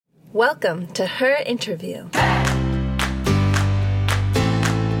Welcome to Her Interview.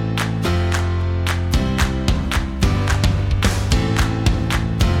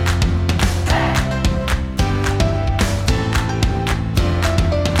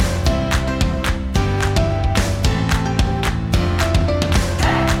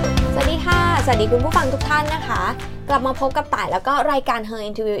 สวัสดีคุณผู้ฟังทุกท่านนะคะกลับมาพบกับต่ายแล้วก็รายการ Her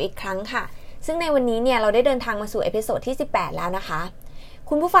Interview อีกครั้งค่ะซึ่งในวันนี้เนี่ยเราได้เดินทางมาสู่เอพิโซดที่18แล้วนะคะ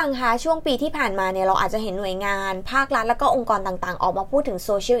คุณผู้ฟังคะช่วงปีที่ผ่านมาเนี่ยเราอาจจะเห็นหน่วยงานภาครัฐแล้วก็องค์กรต่างๆออกมาพูดถึง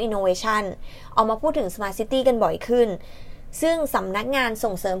Social Innovation ออกมาพูดถึง Smart City กันบ่อยขึ้นซึ่งสำนักงาน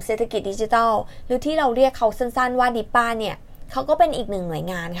ส่งเสริมเศรษฐกิจดิจิทัลหรือที่เราเรียกเขาสั้นๆว่าดิป้าเนี่ยเขาก็เป็นอีกหนึ่งหน่วย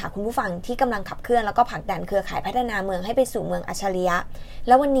งานค่ะคุณผู้ฟังที่กำลังขับเคลื่อนแล้วก็ผลักดันเครือข่ายพัฒนาเมืองให้ไปสู่เมืองอัจฉริยะแ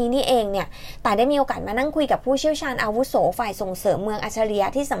ล้ววันนี้นี่เองเนี่ยแต่ได้มีโอกาสมานั่งคุยกับผู้เชี่ยวชาญอาวุโสฝ่ายส่งเสริมเมืองอัจฉริยะ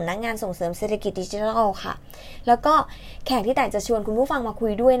ที่สำนักงานส่งเสริมเศรษฐกิจดิจิทัลค่ะแล้วก็แขกที่แต่จะชวนคุณผู้ฟังมาคุ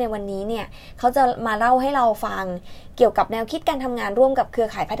ยด้วยในวันนี้เนี่ยเขาจะมาเล่าให้เราฟังเกี่ยวกับแนวคิดการทำงานร่วมกับเครือ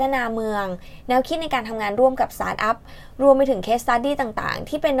ข่ายพัฒนาเมืองแนวคิดในการทำงานร่วมกับสตาร์ทอัพรวมไปถึงเคสสตั๊ดดี้ต่างๆ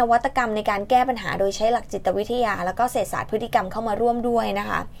ที่เป็นนวัตกรรมในการแก้ปัญหาโดยใช้หลักจิตวิทยาแล้วก็เศรษฐศาสตร์พฤติกรรมเข้ามาร่วมด้วยนะ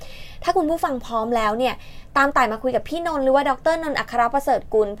คะถ้าคุณผู้ฟังพร้อมแล้วเนี่ยตามต่ายมาคุยกับพี่นนท์หรือว่าดร.นนท์อัครประเสริฐ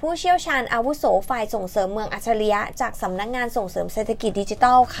กุลผู้เชี่ยวชาญอาวุโสฝ่ายส่งเสริมเมืองอัจฉริยะจากสำนักงานส่งเสริมเศรษฐกิจดิจิ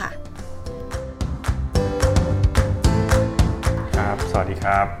ทัลค่ะครับสวัสดีค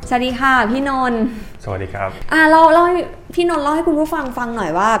รับสวัสดีค่ะพี่นนท์สวัสดีครับเราให้พี่นนท์เล่าให้คุณผู้ฟังฟังหน่อ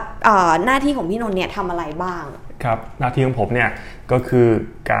ยว่าหน้าที่ของพี่นนท์เนี่ยทำอะไรบ้างครับหน้าที่ของผมเนี่ยก็คือ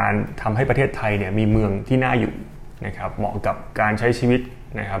การทำให้ประเทศไทยเนี่ยมีเมืองที่น่าอยู่นะครับเหมาะกับการใช้ชีวิต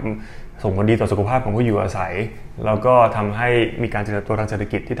นะครับส่งผลดีต่อสุขภาพของผู้อยู่อาศัยแล้วก็ทำให้มีการเจริญตัวทางเศรษฐ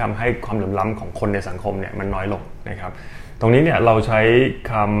กิจที่ทำให้ความเหลื่อมล้ำของคนในสังคมเนี่ยมันน้อยลงนะครับตรงนี้เนี่ยเราใช้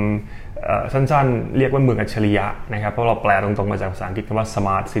คำสั้นๆเรียกว่าเมืองอัจฉริยะนะครับเพราะเราแปลตรงๆมาจากภาษาอังกฤษคำว่า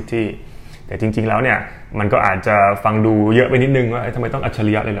smart city แต่จริงๆแล้วเนี่ยมันก็อาจจะฟังดูเยอะไปนิดนึงว่าทำไมต้องอัจฉ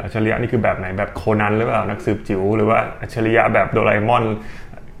ริยะเลยเหรออัจฉริยะนี่คือแบบไหนแบบโคนันหรือเปล่านักสืบจิ๋วหรือว่าอัจฉริยะแบบโดราเอมอน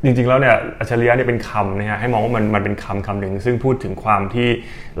จริงๆแล้วเนี่ยอัจฉริยะเนี่ยเป็นคำนะฮะให้มองว่ามันเป็นคำหนึ่งซึ่งพูดถึงความที่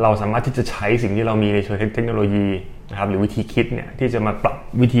เราสามารถที่จะใช้สิ่งที่เรามีในเชิงเทคโนโลยีนะครับหรือวิธีคิดเนี่ยที่จะมาปรับ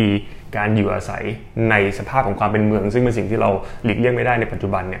วิธีการอยู่อาศัยในสภาพของความเป็นเมืองซึ่งเป็นสิ่งที่เราหลีกเลี่ยงไม่ได้ในปัจจุ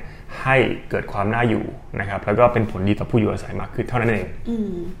บันเนี่ยให้เกิดความน่าอยู่นะครับแล้วก็เป็นผลดีต่อผู้อยู่อาศัยมากขึ้นเท่านั้นเอง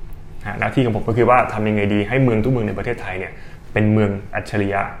หน้าที่ของผมก็คือว่าทำยังไงดีให้เมืองทุกเมืองในประเทศไทยเนี่ยเป็นเมืองอัจฉริ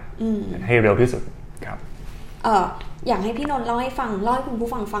ยะให้เร็วที่สุดครับอยากให้พี่นนท์เล่าให้คุณผู้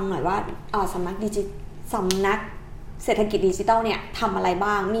ฟังฟังหน่อยว่าสำนักเศรษฐกิจดิจิทัลเนี่ยทำอะไร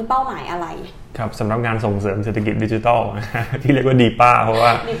บ้างมีเป้าหมายอะไรครับสำนักงานส่งเสริมเศรษฐกิจดิจิทัลที่เรียกว่าดีป้าเพราะ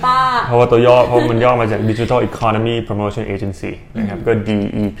ว่าตัวย่อเพราะมันย่อมาจาก Digital Economy Promotion Agency นะครับก็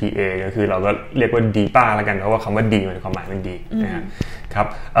DEPA ก็คือเราก็เรียกว่าดีป้าแล้วกันเพราะว่าคำว่าดีมันความหมายมันดีนะครับ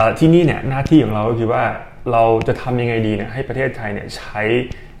ที่นี่เนี่ยหน้าที่ของเราก็คือว่าเราจะทำยังไงดีเนี่ยให้ประเทศไทยเนี่ยใช้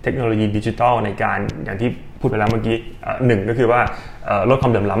เทคโนโลยีดิจิทัลในการอย่างที่พูดไปแล้วเมื่อกี้หนึ่งก็คือว่าลดควา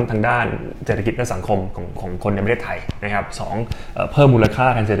มเหลื่อมล้ำทางด้านเศรษฐกิจและสังคมของคนในประเทศไทยนะครับสองเพิ่มมูลค่า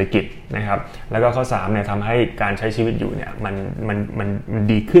ทางเศรษฐกิจนะครับแล้วก็ข้อ3เนี่ยทำให้การใช้ชีวิตอยู่เนี่ยมัน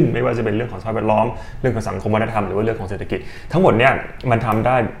ดีขึ้นไม่ว่าจะเป็นเรื่องของสภาพแวดล้อมเรื่องของสังคมวัฒนธรรมหรือว่าเรื่องของเศรษฐกิจทั้งหมดเนี่ยมันทำไ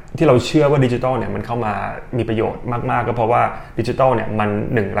ด้ที่เราเชื่อว่าดิจิทัลเนี่ยมันเข้ามามีประโยชน์มากๆก็เพราะว่าดิจิทัลเนี่ยมัน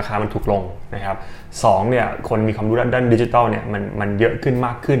1ราคามันถูกลงนะครับ2เนี่ยคนมีความรู้ด้านดิจิทัลเนี่ยมันเยอะขึ้นม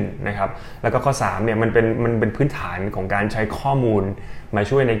ากขึ้นนะครับแล้วก็ข้อ3เนี่ยมันเป็นพื้นฐานของการใช้ข้อมูลมา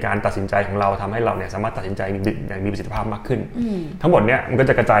ช่วยในการตัดสินใจของเราทำให้เราเนี่ยสามารถตัดสินใจอย่างมีประสิทธิภาพมากขึ้นทั้งหมดเนี่ยมันก็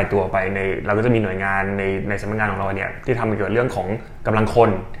จะกระจายตัวไปเราก็จะมีหน่วยงานในสำนักงานของเราเนี่ยที่ทำเกี่ยวกับเรื่องของกำลังคน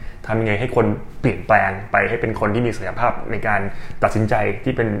ทำยังไงให้คนเปลี่ยนแปลงไปให้เป็นคนที่มีศักยภาพในการตัดสินใจ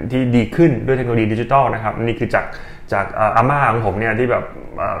ที่ดีขึ้นด้วยเทคโนโลยีดิจิทัลนะครับนี่คือจากอาม่าของผมเนี่ยที่แบบ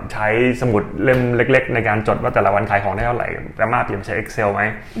ใช้สมุดเล่มเล็กๆในการจดว่าแต่ละวันขายของได้เท่าไหร่อาม่าเปลี่ยนใช้ Excel ไหม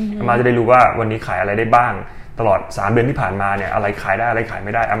อาม่าจะได้รู้ว่าวันนี้ขายอะไรได้บ้างตลอด3เดือนที่ผ่านมาเนี่ยอะไรขายได้อะไรขายไ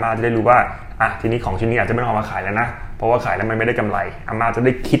ม่ได้อาม่าจะได้รู้ว่าทีนี้ของชิ้นนี้อาจจะไม่ต้องเอามาขายแล้วนะเพราะว่าขายแล้วมันไม่ได้กำไรอาม่าจะไ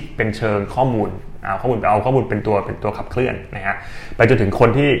ด้คิดเป็นเชิงข้อมูลเอาข้อมูลเป็นตัวขับเคลื่อนนะฮะไปจนถึงคน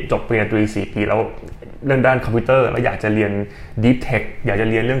ที่จบปริญญาตรี4 ปีแล้วเรื่องด้านคอมพิวเตอร์แล้วอยากจะเรียน Deep Tech อยากจะ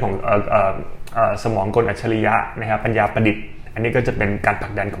เรียนเรื่องของสมองกลอัจฉริยะนะครับปัญญาประดิษฐ์อันนี้ก็จะเป็นการผลั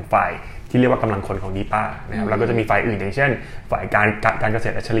กดันของฝ่ายที่เรียกว่ากำลังคนของดีป้านะครับแล้วก็จะมีฝ่ายอื่นอย่างเช่นฝ่ายการเกษ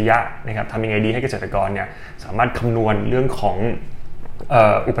ตรอัจฉริยะนะครับทำยังไงดีให้เกษตรกรเนี่ยสามารถคำนวณเรื่องของ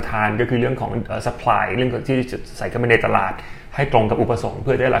อุปทานก็คือเรื่องของsupply เรื่องที่ใส่เข้าไปในตลาดให้ตรงกับอุปสงค์เ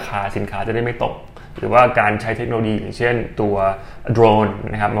พื่อได้ราคาสินค้าจะได้ไม่ตกหรือว่าการใช้เทคโนโลยีอย่างเช่นตัวโดรน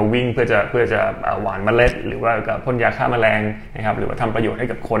นะครับมาวิ่งเพื่อจะหว่านเมล็ดหรือว่าพ่นยาฆ่าแมลงนะครับหรือว่าทำประโยชน์ให้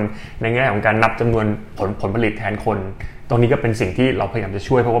กับคนในแง่ของการนับจำนวนผลผลิตแทนคน ตรงนี้ก็เป็นสิ่งที่เราพยายามจะ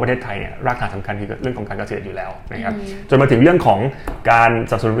ช่วยเพราะว่าประเทศไทยเนี่ยรากฐานสำคัญคือเรื่องของการเกษตรอยู่แล้วนะครับจนมาถึงเรื่องของการ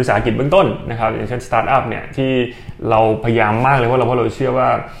สนับสนุนวิสาหกิจเบื้องต้นนะครับอย่างเช่นสตาร์ทอัพเนี่ยที่เราพยายามมากเลยเพราะเราเชื่อว่า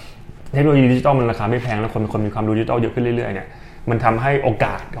เทคโนโลยีดิจิทัลมันราคาไม่แพงแล้วคนมีความรู้ดิจิทัลเยอะขึ้นเรื่อยๆเนี่ยมันทำให้โอก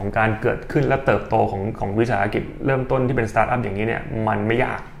าสของการเกิดขึ้นและเติบโตของวิสาหกิจเริ่มต้นที่เป็นสตาร์ทอัพอย่างนี้เนี่ยมันไม่ย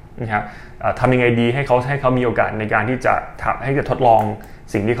ากนะครับทำยังไงดีให้เขามีโอกาสในการที่จะทดลอง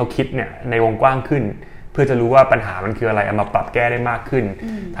สิ่งที่เขาคิดเนี่ยในวงกว้างขึ้นเพื่อจะรู้ว่าปัญหามันคืออะไรเอามาปรับแก้ได้มากขึ้น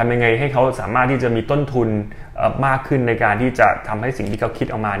ทำยังไงให้เขาสามารถที่จะมีต้นทุนมากขึ้นในการที่จะทำให้สิ่งที่เขาคิด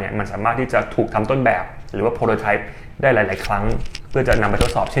ออกมาเนี่ยมันสามารถที่จะถูกทำต้นแบบหรือว่าโปรโตไทป์ได้หลายๆครั้งเพื่อจะนำไปท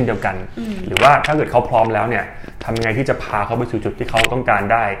ดสอบเช่นเดียวกันหรือว่าถ้าเกิดเขาพร้อมแล้วเนี่ยทำยังไงที่จะพาเขาไปสู่จุดที่เขาต้องการ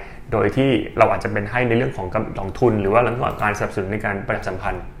ได้โดยที่เราอาจจะเป็นให้ในเรื่องของทุนหรือว่าเรื่องของการสนับสนุนในการประชาสัมพั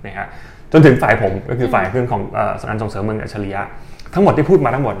นธ์นะฮะจนถึงฝ่ายผมก็คือฝ่ายเรื่องของสำนักงานส่งเสริมเมืองอัจฉริยะทั้งหมดที่พูดม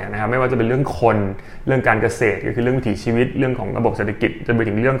าทั้งหมดเนี่ยนะครับไม่ว่าจะเป็นเรื่องคนเรื่องการเกษตรก็คือเรื่องวิถีชีวิตเรื่องของระบบเศรษฐกิจจนไป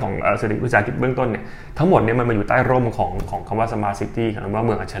ถึงเรื่องของเศรษฐกิจวิสาหกิจเบื้องต้นเนี่ยทั้งหมดเนี่ยมันมาอยู่ใต้ร่มของคำว่า Smart City คำว่าเ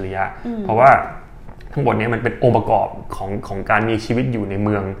มืองอัจฉริยะเพราะว่าทั้งหมดนี้มันเป็นองค์ประกอบของการมีชีวิตอยู่ในเ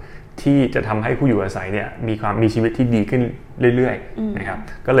มืองที่จะทำให้ผู้อยู่อาศัยเนี่ยมีชีวิตที่ดีขึ้นเรื่อยๆนะครับ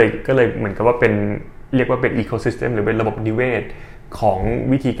ก็เลยเหมือนกับว่าเป็นเรียกว่าเป็นอีโคซิสเต็มหรือเป็นระบบนิเวศของ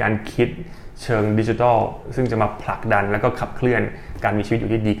วิธีการคิดเชิงดิจิทัลซึ่งจะมาผลักดันแล้วก็ขับเคลื่อนการมีชีวิตอ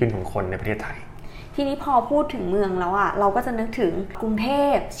ยู่ที่ดีขึ้นของคนในประเทศไทยทีนี้พอพูดถึงเมืองแล้วเราก็จะนึกถึงกรุงเท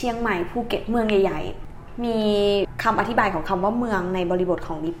พเชียงใหม่ภูเก็ตเมืองใหญ่ๆมีคำอธิบายของคำว่าเมืองในบริบทข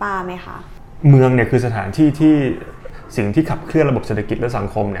องดิป้าไหมคะเมืองเนี่ยคือสถานที่ที่สิ่งที่ขับเคลื่อนระบบเศรษฐกิจและสัง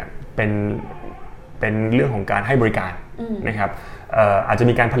คมเนี่ยเป็นเรื่องของการให้บริการนะครับอาจจะ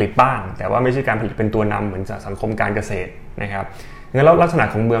มีการผลิตบ้างแต่ว่าไม่ใช่การผลิตเป็นตัวนำเหมือนสังคมการเกษตรนะครับงั้นแล้วลักษณะ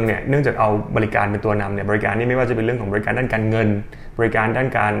ของเมืองเนี่ยเนื่องจากเอาบริการเป็นตัวนำเนี่ยบริการนี่ไม่ว่าจะเป็นเรื่องของบริการด้านการเงินบริการด้าน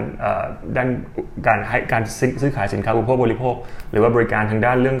การให้การซื้อขายสินค้าอุปโภคบริโภคหรือว่าบริการทางด้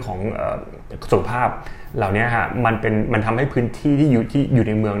านเรื่องของสุขภาพเหล่านี้ฮะมันทำให้พื้นที่ที่อยู่ใ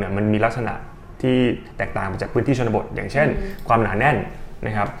นเมืองเนี่ยมันมีลักษณะที่แตกต่างจากพื้นที่ชนบทอย่างเช่นความหนาแน่นน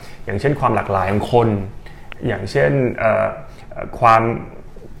ะครับอย่างเช่นความหลากหลายของคนอย่างเช่นความ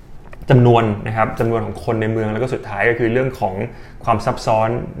จำนวนนะครับจำนวนของคนในเมืองแล้วก็สุดท้ายก็คือเรื่องของความซับซ้อน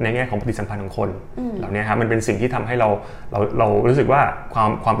ในแง่ของปฏิสัมพันธ์ของคนเหล่านี้ครับมันเป็นสิ่งที่ทำให้เรารู้สึกว่า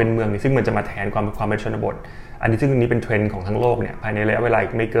ความเป็นเมืองนี่ซึ่งมันจะมาแทนความเป็นชนบทอันนี้ซึ่งนี้เป็นเทรนด์ของทั้งโลกเนี่ยภายในระยะเวลา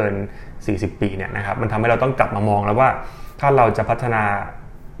ไม่เกิน40 ปีเนี่ยนะครับมันทำให้เราต้องกลับมามองแล้วว่าถ้าเราจะพัฒนา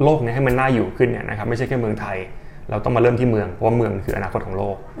โลกนี้ให้มันน่าอยู่ขึ้นเนี่ยนะครับไม่ใช่แค่เมืองไทยเราต้องมาเริ่มที่เมืองเพราะว่าเมืองคืออนาคตของโล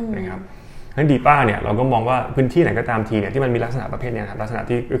กนะครับงั้นดีป้าเนี่ยเราก็มองว่าพื้นที่ไหนก็ตามทีเนี่ยที่มันมีลักษณะประเภทนี้ครับลักษณะ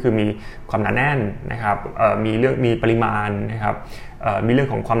ที่ก็คือมีความหนาแน่นนะครับมีปริมาณนะครับมีเรื่อง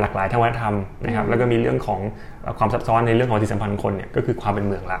ของความหลากหลายทางวัฒนธรรมนะครับแล้วก็มีเรื่องของความซับซ้อนในเรื่องของปฏิสัมพันธ์ของคนเนี่ยก็คือความเป็น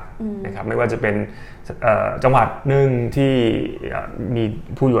เมืองละนะครับไม่ว่าจะเป็นจังหวัดหนึ่งที่มี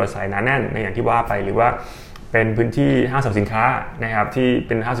ผู้อยู่อาศัยหนาแน่นในอย่างที่ว่าไปหรือว่าเป็นพื้นที่ห้างสรรพสินค้านะครับที่เ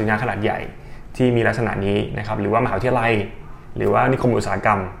ป็นห้างสินค้าขนาดใหญ่ที่มีลักษณะนี้นะครับหรือว่ามหาวิทยาลัยหรือว่านิคมอุตสาหกร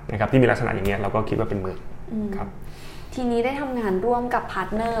รมนะครับที่มีลักษณะอย่างนี้เราก็คิดว่าเป็นเมืองครับทีนี้ได้ทำงานร่วมกับพาร์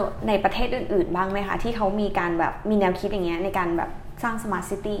ทเนอร์ในประเทศอื่นๆบ้างไหมคะที่เขามีการแบบมีแนวคิดอย่างเงี้ยในการแบบสร้าง Smart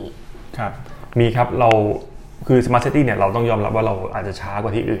City ครับมีครับเราคือ Smart City เนี่ยเราต้องยอมรับว่าเราอาจจะช้ากว่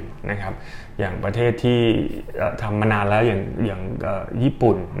าที่อื่นนะครับอย่างประเทศที่ทำมานานแล้วอย่างญี่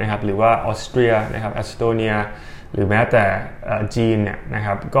ปุ่นนะครับหรือว่าออสเตรียนะครับเอสโตเนียหรือแม้แต่จีนเนี่ยนะค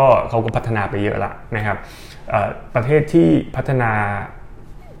รับก็เขาก็พัฒนาไปเยอะละนะครับประเทศที่พัฒนา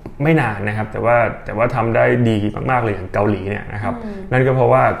ไม่นานนะครับแต่ว่าทำได้ดีมากๆเลยอย่างเกาหลีเนี่ยนะครับนั่นก็เพราะ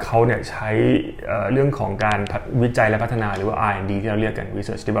ว่าเขาเนี่ยใช้เรื่องของการวิจัยและพัฒนาหรือว่า R&D ที่เราเรียกกัน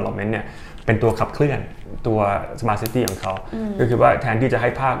Research Development เนี่ยเป็นตัวขับเคลื่อนตัว Smart City ของเขาก็คือว่าแทนที่จะให้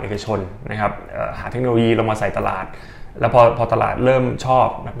ภาคเอกชนนะครับหาเทคโนโลยีลงมาใส่ตลาดแล้วพอตลาดเริ่มชอบ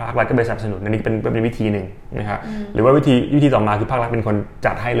ภาครัฐก็ไปสนับสนุนอันนี้เป็นวิธีหนึ่งนะครับหรือว่าวิธีต่อมาคือภาครัฐเป็นคน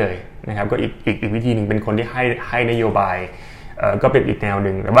จัดให้เลยนะครับก็อีกวิธีหนึ่งเป็นคนที่ให้นโยบายก็เป็นอีกแนวห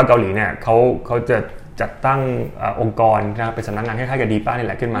นึ่งแต่ว่าเกาหลีเนี่ยเขาจะจัดตั้งองค์กรนะครับเป็นสำนักงานคล้ายๆกับดีป้านี่แ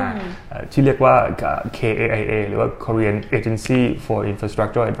หละขึ้นมาที่เรียกว่า KAIA หรือว่า Korean Agency for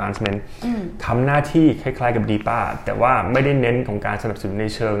Infrastructure Advancement ทำหน้าที่คล้ายๆกับดีป้าแต่ว่าไม่ได้เน้นของการสนับสนุนใน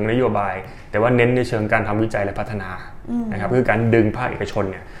เชิงนโยบายแต่ว่าเน้นในเชิงการทำวิจัยและพัฒนานะครับคือการดึงภาคเอกชน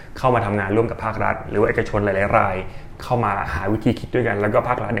เนี่ยเข้ามาทำงานร่วมกับภาครัฐหรือว่าเอกชนหลายๆรายเข้ามาหาวิธีคิดด้วยกันแล้วก็ภ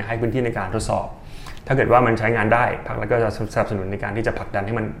าครัฐเนี่ยให้พื้นที่ในการทดสอบถ้าเกิดว่ามันใช้งานได้ภาครัฐก็จะสนับสนุนในการที่จะผลักดันใ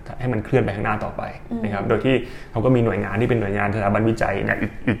ห้มันเคลื่อนไปข้างหน้าต่อไปนะครับโดยที่เขาก็มีหน่วยงานที่เป็นหน่วยงานสถาบันวิจัยเนี่ยอี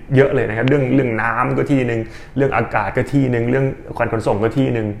กเยอะเลยนะครับเรื่องน้ำก็ที่นึงเรื่องอากาศก็ที่นึงเรื่องการขนส่งก็ที่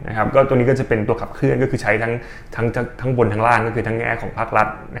นึงนะครับก็ตัวนี้ก็จะเป็นตัวขับเคลื่อนก็คือใช้ทั้งบนทั้งล่างก็คือทั้งแง่ของภาครัฐ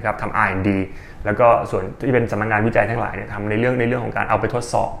นะครับทำ R&D แล้วก็ส่วนที่เป็นสำนักงานวิจัยทั้งหลายเนี่ยทำในเรื่องของการเอาไปทด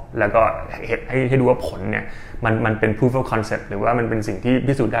สอบแล้วก็ให้ดูว่าผลเนี่ยมันเป็น proof of concept หรือว่ามันเป็นสิ่งที่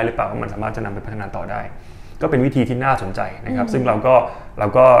พิสูจน์ได้หรือเปล่าว่ามันสามารถจะนำไปพัฒนาต่อได้ก็เป็นวิธีที่น่าสนใจนะครับซึ่งเรา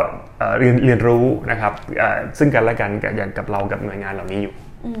ก็เรียนรู้นะครับซึ่งกันและกันกับเรากับหน่วยงานเหล่านี้อยู่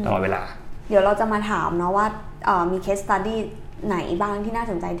ตลอดเวลาเดี๋ยวเราจะมาถามเนาะว่ามี case study ไหนบ้างที่น่า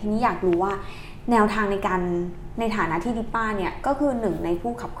สนใจที่นี้อยากรู้ว่าแนวทางในฐานะที่ดิป้าเนี่ยก็คือหนึ่งใน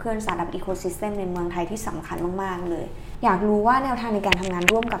ผู้ขับเคลื่อน Startup Ecosystem ในเมืองไทยที่สำคัญมากๆเลยอยากรู้ว่าแนวทางในการทำงาน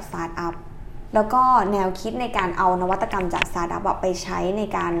ร่วมกับ Startup แล้วก็แนวคิดในการเอานวัตกรรมจาก Startup ไปใช้ใน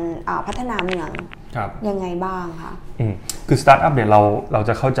การพัฒนาเมืองยังไงบ้างคะคือ Startup เนี่ยเรา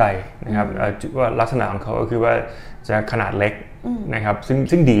จะเข้าใจนะครับว่าลักษณะของเขาก็คือว่าจะขนาดเล็กนะครับ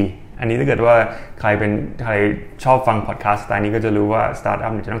ซึ่งดีอันนี้ถ้าเกิดว่าใครชอบฟังพอดแคสต์สไตล์นี้ก็จะรู้ว่าสตาร์ทอั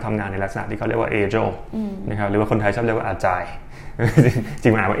พจะต้องทำงานในลักษณะที่เขาเรียกว่า Agile นะครับหรือว่าคนไทยชอบเรียกว่า Agile จริ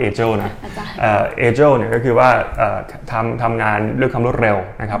งๆมันอ่านว่า Agile นะAgile เนี่ยก็คือว่าทำงานด้วยความรวดเร็ว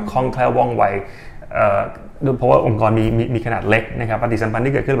นะครับคล่องแคล่วว่องไวเพราะว่าองค์กรมีขนาดเล็กนะครับปฏิสัมพันธ์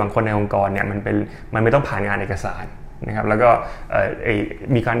ที่เกิดขึ้นระหว่างคนในองค์กรเนี่ยมันไม่ต้องผ่านงานเอกสารนะครับแล้วก็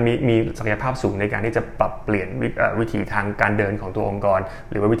มีศักยภาพสูงในการที่จะปรับเปลี่ยนวิธีทางการเดินของตัวองค์กร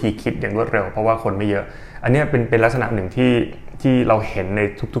หรือว่าวิธีคิดอย่างรวดเร็วเพราะว่าคนไม่เยอะอันนี้เป็นลักษณะหนึ่งที่เราเห็นใน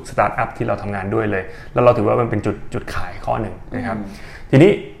ทุกๆสตาร์ทอัพที่เราทำงานด้วยเลยแล้วเราถือว่ามันเป็นจุดขายข้อหนึ่งนะครับที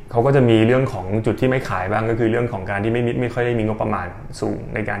นี้เขาก็จะมีเรื่องของจุดที่ไม่ขายบ้างก็คือเรื่องของการที่ไม่ค่อยได้มีงบประมาณสูง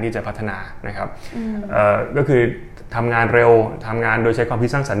ในการที่จะพัฒนานะครับก็คือทำงานเร็วทำงานโดยใช้ความคิด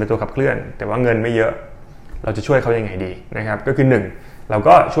สร้างสรรค์เป็นตัวขับเคลื่อนแต่ว่าเงินไม่เยอะเราจะช่วยเขายังไงดีนะครับก็คือ1เรา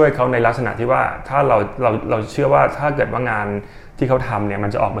ก็ช่วยเขาในลักษณะที่ว่าถ้าเราเชื่อว่าถ้าเกิดว่างานที่เขาทำเนี่ยมัน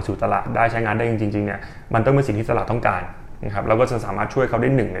จะออกมาสู่ตลาดได้ใช้งานได้จริงๆเนี่ยมันต้องเป็นสิ่งที่ตลาดต้องการนะครับเราก็จะสามารถช่วยเขาได้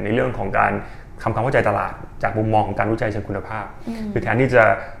ในเรื่องของการทำความเข้าใจตลาดจากมุมมองของการวิจัยเชิงคุณภาพคือแทนที่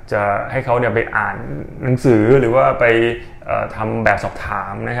จะให้เขาเนี่ยไปอ่านหนังสือหรือว่าไปทำแบบสอบถา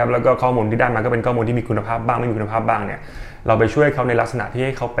มนะครับแล้วก็ข้อมูลที่ได้มาก็เป็นข้อมูลที่มีคุณภาพบ้างไม่มีคุณภาพบ้างเนี่ยเราไปช่วยเขาในลักษณะที่ใ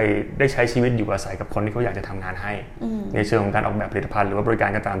ห้เขาไปได้ใช้ชีวิตอยู่อาศัยกับคนที่เขาอยากจะทำงานให้ในเชิงของการออกแบบผลิตภัณฑ์หรือว่าบริการ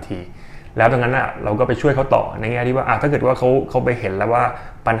ก็ตามทีแล้วดังนั้นเราก็ไปช่วยเขาต่อในแง่ที่ว่าถ้าเกิดว่าเขาไปเห็นแล้วว่า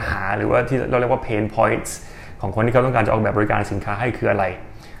ปัญหาหรือว่าที่เราเรียกว่า pain points ของคนที่เขาต้องการจะออกแบบบริการสินค้าให้คืออะไร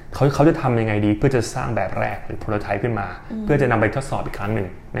เขาจะทำยังไงดีเพื่อจะสร้างแบบแรกหรือ prototype ขึ้นมาเพื่อจะนำไปทดสอบอีกครั้งหนึ่ง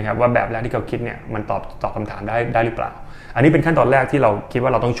นะครับว่าแบบแรกที่เขาคิดเนี่ยมันตอบคำถามได้หรือเปล่าอันนี้เป็นขั้นตอนแรกที่เราคิดว่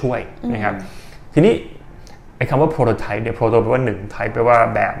าเราต้องช่วยนะครับทีนี้ไอ้คำว่า prototype เนี่ย proto แปลว่า1 type แปลว่า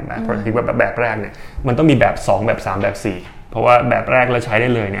แบบ prototype แบบแรกเนี่ยมันต้องมีแบบ2แบบ3แบบ4เพราะว่าแบบแรกเราใช้ได้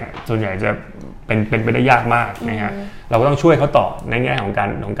เลยเนี่ยส่วนใหญ่จะเป็นไปได้ยากมากนะฮะเราก็ต้องช่วยเขาต่อในแง่ของ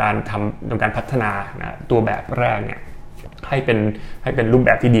การพัฒนานะตัวแบบแรกเนี่ยให้เป็นรูปแบ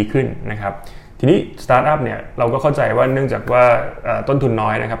บที่ดีขึ้นนะครับทีนี้สตาร์ทอัพเนี่ยเราก็เข้าใจว่าเนื่องจากว่าต้นทุนน้อ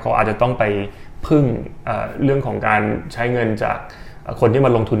ยนะครับเขาอาจจะต้องไปพึ่งเรื่องของการใช้เงินจากคนที่ม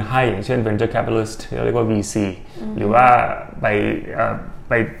าลงทุนให้อย่างเช่น venture capitalist เรียกว่า VC หรือว่าไ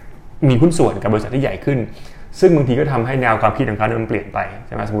ปมีหุ้นส่วนกับบริษัทที่ใหญ่ขึ้นซึ่งบางทีก็ทำให้แนวความคิดของเขามันเปลี่ยนไปใ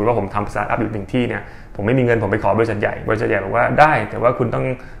ช่ไหมสมมติว่าผมทำสตาร์ทอัพอยู่หนึ่งที่เนี่ยผมไม่มีเงินผมไปขอบริษัทใหญ่บอกว่าได้แต่ว่าคุณ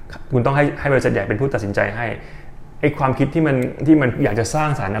ต้องให้บริษัทใหญ่เป็นผู้ตัดสินใจให้ไอ้ความคิดที่มันอยากจะสร้าง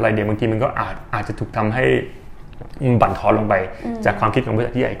สรรค์อะไรเดี๋ยวบางทีมันก็อาจจะถูกทำให้บั่นทอนลงไปจากความคิดของบริ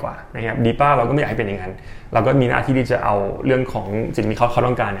ษัทที่ใหญ่กว่านะครับดีป้าเราก็ไม่อยากให้เป็นอย่างนั้นเราก็มีหน้าที่ที่จะเอาเรื่องของสิ่งที่เขา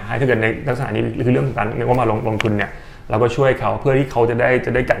ต้องการให้ถ้าเกิดในลักษณะนี้คือเรื่องของการว่ามาลงทุนเนี่ยเราก็ช่วยเขาเพื่อที่เขาจะ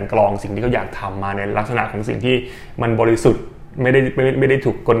ได้กลั่นกรองสิ่งที่เขาอยากทำมาในลักษณะของสิ่งที่มันบริสุทธิ์ไม่ได้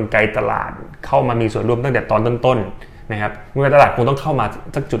ถูกกลไกตลาดเข้ามามีส่วนร่วมตั้งแต่ตอนต้นนะครับเมื่อตลาดคงต้องเข้ามา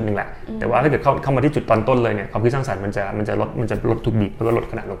สักจุดหนึ่งแหละแต่ว่าถ้าเกิดเข้ามาที่จุดตอนต้นเลยเนี่ยความคิดสร้างสรรค์มันจะลดถูกบีบแล้วก็ลด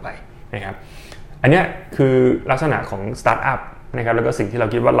ขนาดลงไปนะครับอันนี้คือลักษณะของสตาร์ทอัพนะครับแล้วก็สิ่งที่เรา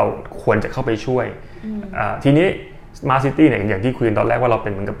คิดว่าเราควรจะเข้าไปช่วยทีนี้ Smart City เนี่ยอย่างที่คุยตอนแรกว่าเราเป็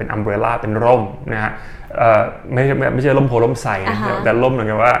นเหมือนกับเป็นอัมเบรลล่าเป็นร่มนะฮะไม่ใช่ร่มโพล่มใสนะแต่ร่มเหมือน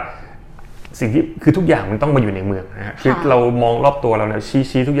กับว่าสิ่งที่คือทุกอย่างมันต้องมาอยู่ในเมืองนะฮะคือเรามองรอบตัวเราเนี่ย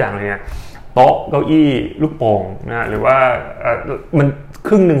ชี้ทุกอย่างเลยเนี่ยโต๊ะเก้าอี้ลูกโป่งนะหรือว่ามันค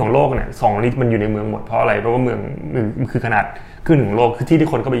รึ่งหนึ่งของโลกเนี่ย2นี้มันอยู่ในเมืองหมดเพราะอะไรเพราะว่าเมืองคือขนาดครึ่งหนึ่งของโลกคือที่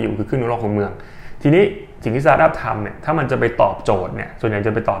คนเข้าไปอยู่คือครึ่งหนึ่งของโลกของเมืองทีนี้สิ่งที่สตาร์ทอัพทำเนี่ยถ้ามันจะไปตอบโจทย์เนี่ยส่วนใหญ่จ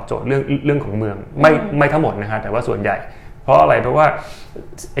ะไปตอบโจทย์เรื่องของเมืองไม่ทั้งหมดนะครับแต่ว่าส่วนใหญ่เพราะอะไรเพราะว่า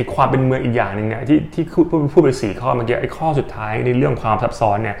ไอ้ความเป็นเมืองอีกอย่างนึงเนี่ยที่พูดไป4ข้อเมื่อกี้ไอ้ข้อสุดท้ายในเรื่องความซับซ้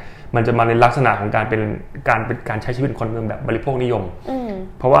อนเนี่ยมันจะมาในลักษณะของการใช้ชีวิตคนเมืองแบบบริโภคนิยม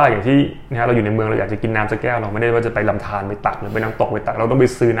เพราะว่าอย่างที่นะฮะเราอยู่ในเมืองเราอยากจะกินน้ำสักแก้วเราไม่ได้ว่าจะไปลำธารไปตักหรือไปน้ำตกไปตักเราต้องไป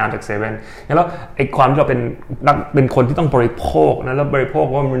ซื้อน้ำจากเซเว่นแล้วไอ้ความที่เราเป็นคนที่ต้องบริโภคนะแล้วบริโภค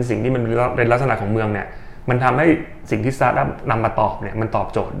ว่ามันเป็นสิ่งที่มันเป็นลักษณะของเมืองเนี่ยมันทำให้สิ่งที่สตาร์ทอัพนำมาตอบเนี่ยมันตอบ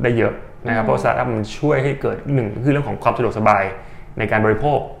โจทย์ได้เยอะ นะครับเพราะสตาร์ทอัพมันช่วยให้เกิดหนึ่งคือเรื่องของความสะดวกสบายในการบริโภ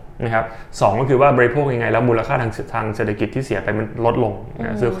คนะครับสองก็คือว่าบริโภคยังไงแล้วมูลค่าทางเศรษฐกิจที่เสียไปมันลดลง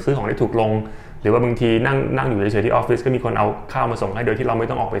ซื้อของได้ถูกลงหรือว่าบางทีนั่งอยู่เฉยๆที่ออฟฟิศก็มีคนเอาข้าวมาส่งให้โดยที่เราไม่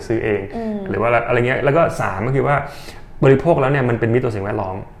ต้องออกไปซื้อเองหรือว่าอะไรเงี้ยแล้วก็3ก็คือว่าบริโภคแล้วเนี่ยมันเป็นมิตรต่อสิ่งแวดล้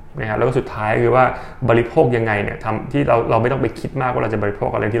อมนะครับแล้วก็สุดท้ายคือว่าบริโภคยังไงเนี่ยทำที่เราไม่ต้องไปคิดมากว่าเราจะบริโภค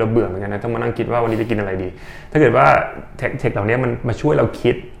อะไรที่เราเบื่อเหมือนกันนะต้องมานั่งคิดว่าวันนี้จะกินอะไรดีถ้าเกิดว่าเทคเหล่านี้มันมาช่วยเรา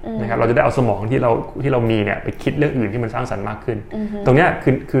คิดนะครับเราจะได้เอาสมองที่เรามีเนี่ยไปคิดเรื่องอื่นที่มันสร้างสรรค์มากขึ้นตรงนี้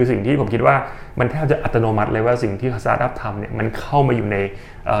คือสิ่งที่ผมคิดว่ามันแทบจะอัตโนมัติเลยว่าสิ่งที่สตาร์ทอัพทำเนี่ยมันเข้ามาอยู่ใน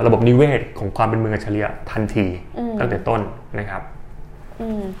ระบบนิเวศของความเป็นเมืองอัจฉริยะทันทีตั้งแต่ต้นนะครับ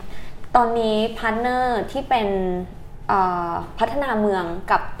ตอนนี้พาร์ทเนอร์ที่เป็นพัฒนาเมือง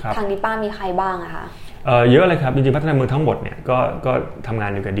กับทางดีป้ามีใครบ้างอะคะเยอะเลยครับจริงๆพัฒนาเมืองทั้งหมดเนี่ยก็ทำงา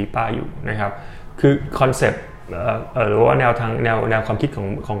นอยู่กับดีป้าอยู่นะครับคือคอนเซ็ปต์หรือว่าแนวทางแนวความคิด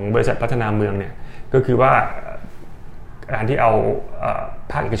ของบริษัทพัฒนาเมืองเนี่ยก็คือว่าการที่เอา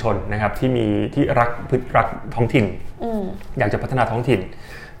ภาคเอกชนนะครับที่รักท้องถิ่นอยากจะพัฒนาท้องถิ่น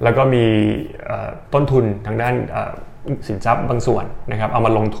แล้วก็มีต้นทุนทางด้านสินทรัพย์บางส่วนนะครับเอาม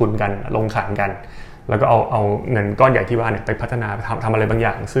าลงทุนกันลงขันกันแล้วก็เอาเงินก้อนใหญ่ที่ว่าเนี่ยไปพัฒนาทำอะไรบางอ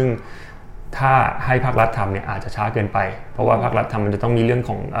ย่างซึ่งถ้าให้ภาครัฐทำเนี่ยอาจจะช้าเกินไปเพราะว่าภาครัฐทำมันจะต้องมีเรื่อง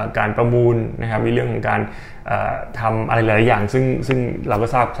ของการประมูลนะครับมีเรื่องของการทำอะไรหลายอย่างซึ่งเราก็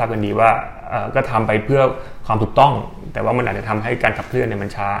ทราบกันดีว่าก็ทำไปเพื่อความถูกต้องแต่ว่ามันอาจจะทำให้การขับเคลื่อนเนี่ยมัน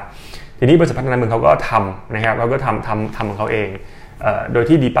ช้าทีนี้บริษัทพัฒนาเมืองเขาก็ทำนะครับเขาก็ทำของเขาเองโดย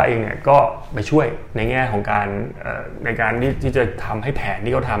ที่ดีป้าเองเนี่ยก็ไปช่วยในแง่ของการในการที่จะทำให้แผน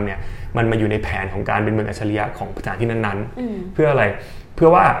ที่เขาทำเนี่ยมันมาอยู่ในแผนของการเป็นเมืองอัจฉริยะของสถานที่นั้นๆเพื่ออะไรเพื่อ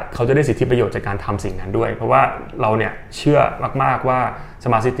ว่าเขาจะได้สิทธิประโยชน์จากการทำสิ่งนั้นด้วยเพราะว่าเราเนี่ยเชื่อมากๆว่า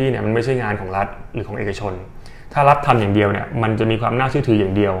Smart City เนี่ยมันไม่ใช่งานของรัฐหรือของเอกชนถ้ารัฐทำอย่างเดียวเนี่ยมันจะมีความน่าเชื่อถืออย่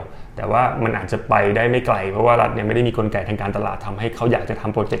างเดียวแต่ว่ามันอาจจะไปได้ไม่ไกลเพราะว่ารัฐเนี่ยไม่ได้มีกลไกทางการตลาดทำให้เขาอยากจะท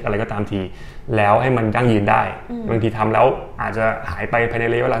ำโปรเจกต์อะไรก็ตามทีแล้วให้มันยั่งยืนได้บางทีทำแล้วอาจจะหายไปภายใน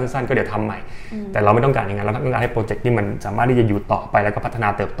ระยะเวลาสั้นๆก็เดี๋ยวทำใหม่แต่เราไม่ต้องการอย่างนั้นเราต้องการให้โปรเจกต์ที่มันสามารถที่จะอยู่ต่อไปแล้วก็พัฒนา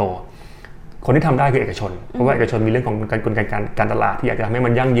เติบโตคนที่ทำได้คือเอกชนเพราะว่าเอกชนมีเรื่องของกลไกการตลาดที่อยากจะทำให้มั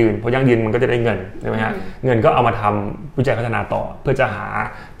นยั่งยืนเพราะยั่งยืนมันก็จะได้เงินใช่ไหมฮะเงินก็เอามาทำวิจัยพัฒนาต่อเพื่อจะหา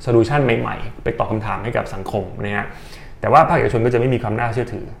โซลูชันใหม่ๆไปตอบคำถามให้กับสังคมนะฮะแต่ว่าภาคเอกชนก็จะไม่มีความน่าเชื่อ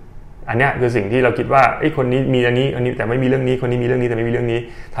ถืออันนี้คือสิ่งที่เราคิดว่าไอ้คนนี้มีอันนี้แต่ไม่มีเรื่องนี้คนนี้มีเรื่องนี้แต่ไม่มีเรื่องนี้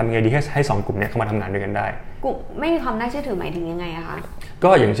ทำยังไงดีให้2กลุ่มนี้เข้ามาทำงานด้วยกันได้กลุ่มไม่มีความน่าเชื่อถือหมายถึงยังไงอะคะก็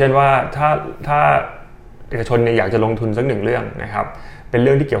อย่างเช่นว่าถ้าเอกชนเนี่ยอยากจะลงทุนสักหนึ่งเรื่องนะครับเป็นเ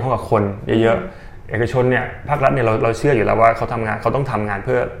รื่องที่เกี่ยวข้องกับคนเยอะๆเอกชนเนี่ยภาครัฐเนี่ยเราเชื่ออยู่แล้วว่าเขาต้องทำงานเ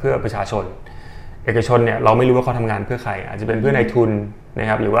พื่อประชาชนเอกชนเนี่ยเราไม่รู้ว่าเขาทำงานเพื่อใครอาจจะเป็นเพื่อนายทุนนะ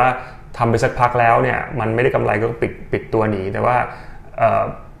ครับหรือว่าทำไปสักพักแล้วเนี่ยมันไม่ได้กำไรก็ปิดตัวหนีแต่ว่า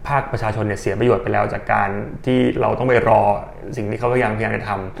ภาคประชาชนเนี่ยเสียประโยชน์ไปแล้วจากการที่เราต้องไปรอสิ่งที่เขาพยายามจะ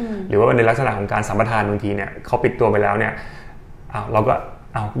ทำหรือว่าในลักษณะของการสัมปทานบางทีเนี่ยเขาปิดตัวไปแล้วเนี่ยเราก็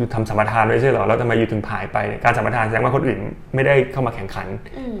อยู่ทำสัมปทานด้วยใช่หรอแล้วทำไมอยู่ถึงหายไปการสัมปทานแสดงว่าคนอื่นไม่ได้เข้ามาแข่งขัน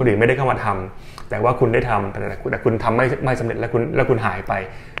คนอื่นไม่ได้เข้ามาทำแต่ว่าคุณได้ทำแต่คุณทำไม่สำเร็จแล้วคุณหายไป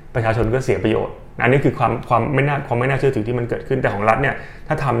ประชาชนก็เสียประโยชน์อันนี้คือความไม่น่าเชื่อถือที่มันเกิดขึ้นแต่ของรัฐเนี่ย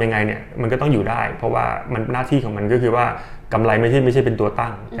ถ้าทำยังไงเนี่ยมันก็ต้องอยู่ได้เพราะว่ามันหน้าที่ของมันก็คือว่ากำไรไม่ใช่เป็นตัวตั้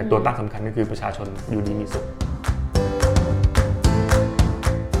งแต่ตัวตั้งสำคัญก็คือประชาชนอยู่ดีมีสุข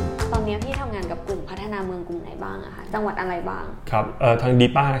ตอนนี้พี่ทำงานกับกลุ่มพัฒนาเมืองกลุ่มไหนบ้างอะคะจังหวัดอะไรบ้างครับทางดี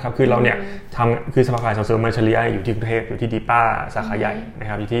ป้านะครับคือเราเนี่ยทำคือสภาข่ายส่งเสริมเมืองอัจฉริยะอยู่ที่กรุงเทพอยู่ที่ดีป้าสาขาใหญ่นะ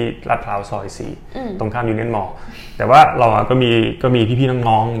ครับอยู่ที่ลาดพร้าวซอย4ตรงข้ามยูเนียนมอลล์แต่ว่าเราก็มีพี่ๆ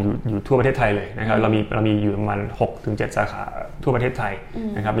น้องๆอยู่ทั่วประเทศไทยเลยนะครับเรามีอยู่ประมาณ 6-7 สาขาทั่วประเทศไทย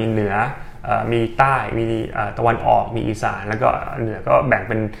นะครับมีเหนือมีใต้มีตะวันออกมีอีสานแล้วก็เหนือก็แบ่งเ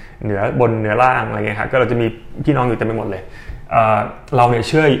ป็นเหนือบนเหนือล่างอะไรเงี้ยครับก็เราจะมีพี่น้องอยู่เต็มไปหมดเลยเราเนี่ยเ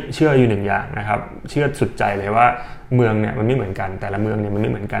ชื่ออยู่หนึ่งอย่างนะครับเชื่อสุดใจเลยว่าเมืองเนี่ยมันไม่เหมือนกันแต่ละเมืองเนี่ยมันไม่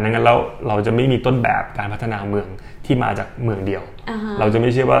เหมือนกันดังนั้นเราจะไม่มีต้นแบบการพัฒนาเมืองที่มาจากเมืองเดียว เราจะไม่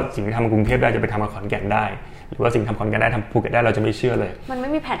เชื่อว่าสิ่งที่ทำกรุงเทพได้จะไปทำกับขอนแก่นได้หรือว่าสิ่งทำขอนแก่นได้ทำภูเก็ตได้เราจะไม่เชื่อเลยมันไม่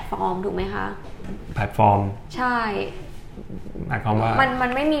มีแพลตฟอร์มถูกไหมคะแพลตฟอร์มใช่หมายความว่ามั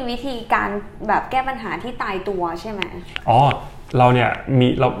นไม่มีวิธีการแบบแก้ปัญหาที่ตายตัวใช่ไหมอ๋อเราเนี่ย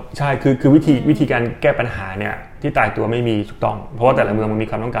เราใช่คือวิธีการแก้ปัญหาเนี่ยที่ตายตัวไม่มีถูกต้องเพราะว่าแต่ละเมืองมันมี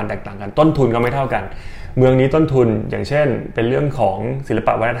ความต้องการแตกต่างกันต้นทุนก็ไม่เท่ากันเมืองนี้ต้นทุนอย่างเช่นเป็นเรื่องของศิลป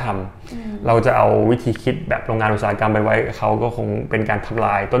วัฒนธรรมเราจะเอาวิธีคิดแบบโรงงานอุตสาหกรรมไปไว้เขาก็คงเป็นการทำล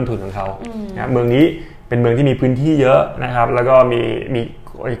ายต้นทุนของเขาเมืองนี้เป็นเมืองที่มีพื้นที่เยอะนะครับแล้วก็มี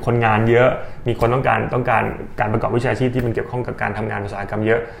คนงานเยอะมีคนต้องการการประกอบวิชาชีพที่มันเกี่ยวข้องกับการทำงานอุตสาหกรรมเ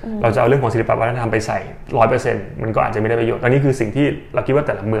ยอะเราจะเอาเรื่องของศิลปวัฒนธรรมไปใส่ 100% มันก็อาจจะไม่ได้ประโยชน์ตอนนี้คือสิ่งที่เราคิดว่าแ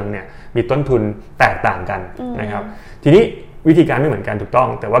ต่ละเมืองเนี่ยมีต้นทุนแตกต่างกันนะครับทีนี้วิธีการไม่เหมือนกันถูกต้อง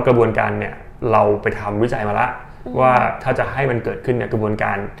แต่ว่ากระบวนการเนี่ยเราไปทำวิจัยมาละว่าถ้าจะให้มันเกิดขึ้นเนี่ยกระบวนก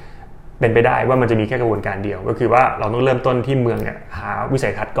ารเป็นไปได้ว่ามันจะมีแค่กระบวนการเดียวก็คือว่าเราต้องเริ่มต้นที่เมืองเนี่ยหาวิสั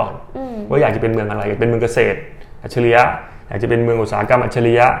ยทัศน์ก่อนว่าอยากจะเป็นเมืองอะไรอยากเป็นเมืองเกษตรอัจฉริยะอยากจะเป็นเมืองอุตสาหกรรมอัจฉ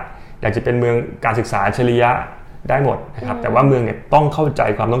ริยะอยากจะเป็นเมืองการศึกษาอัจฉริยะได้หมดนะครับแต่ว่าเมืองเนี่ยต้องเข้าใจ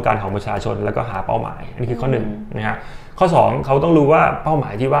ความต้องการของประชาชนแล้วก็หาเป้าหมายอันนี้คือข้อ1นะฮะข้อ2เขาต้องรู้ว่าเป้าหมา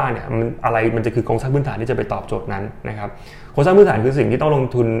ยที่ว่าเนี่ยมันจะคือโครงสร้างพื้นฐานที่จะไปตอบโจทย์นั้นนะครับโครงสร้างพื้นฐานคือสิ่งที่ต้องลง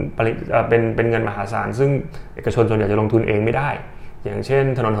ทุนเป็นเงินมหาศาลซึ่งเอกชนส่วนใหญ่จะลงทุนเองไม่ได้อย่างเช่น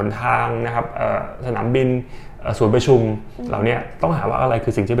ถนนหนทางนะครับสนามบินศูนย์ประชุมเหล่านี้ต้องหาว่าอะไรคื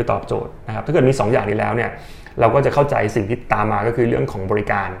อสิ่งที่ไปตอบโจทย์นะครับถ้าเกิดมี2อย่างนี้แล้วเนี่ยเราก็จะเข้าใจสิ่งที่ตามมาก็คือเรื่องของบริ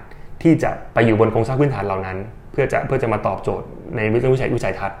การที่จะไปอยู่บนโครงสร้างพื้นฐานเหล่านั้นเพื่อจะมาตอบโจทย์ในวิสั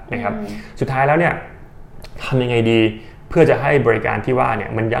ยทัศน์นะครับสุดท้ายแล้วเนี่ยทำยังไงดีเพื่อจะให้บริการที่ว่าเนี่ย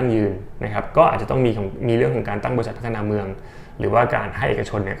มันยั่งยืนนะครับก็อาจจะต้องมีเรื่องของการตั้งบริษัทพัฒนาเมืองหรือว่าการให้เอก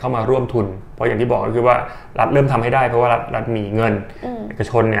ชนเนี่ยเข้ามาร่วมทุนเพราะอย่างที่บอกก็คือว่ารัฐเริ่มทำให้ได้เพราะว่ารัฐมีเงินเอก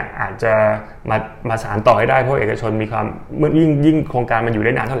ชนเนี่ยอาจจะมาสานต่อให้ได้เพราะเอกชนมีความเมื่อยิ่งโครงการมันอยู่ไ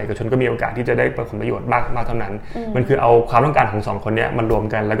ด้นานเท่าไหร่เอกชนก็มีโอกาสที่จะได้ผลประโยชน์มากเท่านั้นมันคือเอาความต้องการของ2คนนี้มันรวม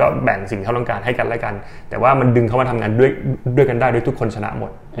กันแล้วก็แบ่งสิ่งที่เขาต้องการให้กันและกันแต่ว่ามันดึงเข้ามาทำงานด้วยกันได้ด้วยทุกคนชนะหม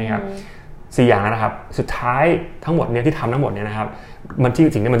ดนะครับ4อย่างนะครับสุดท้ายทั้งหมดเนี่ยที่ทำทั้งหมดเนี่ยนะครับมันที่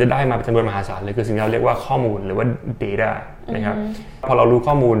สิ่งที่มันจะได้มาเป็นจำนวนมหาศาลเลยคือสิ่งที่เราเรียกว่าข้อมูลหรือว่า data นะครับพอเรารู้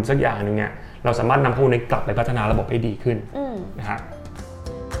ข้อมูลสักอย่างนึงเนี่ยเราสามารถนำข้อมูลนี้กลับไปพัฒนาระบบให้ดีขึ้นนะฮะ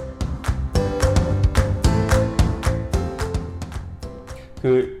คื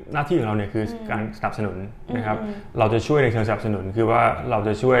อหน้าที่ของเราเนี่ยคือการสนับสนุนนะครับเราจะช่วยในเชิงสนับสนุนคือว่าเราจ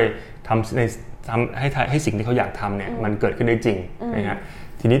ะช่วยทำให้สิ่งที่เขาอยากทำเนี่ยมันเกิดขึ้นได้จริงนะฮะ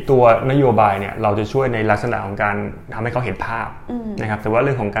ทีนี้ตัวนโยบายเนี่ยเราจะช่วยในลักษณะของการทำให้เขาเห็นภาพนะครับแต่ว่าเ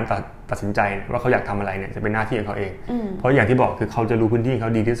รื่องของการตัดสินใจว่าเขาอยากทำอะไรเนี่ยจะเป็นหน้าที่ของเขาเองเพราะอย่างที่บอกคือเขาจะรู้พื้นที่เขา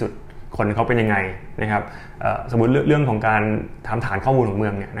ดีที่สุดคนเขาเป็นยังไงนะครับสมมติเรื่องของการทำฐานข้อมูลของเมื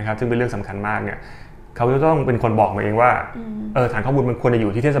องเนี่ยนะครับซึ่งเป็นเรื่องสำคัญมากเนี่ยเขาจะต้องเป็นคนบอกมาเองว่าฐานข้อมูลมันควรจะอ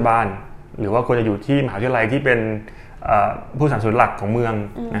ยู่ที่เทศบาลหรือว่าควรจะอยู่ที่มหาวิทยาลัยที่เป็นผู้สนับสนุนหลักของเมือง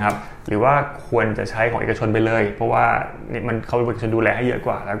นะครับหรือว่าควรจะใช้ของเอกชนไปเลยเพราะว่าเนี่ยมันเขาเป็นเอกชนดูแลให้เยอะก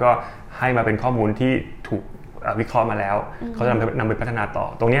ว่าแล้วก็ให้มาเป็นข้อมูลที่ถูกวิเคราะห์มาแล้วเขาจะนำไปพัฒนาต่อ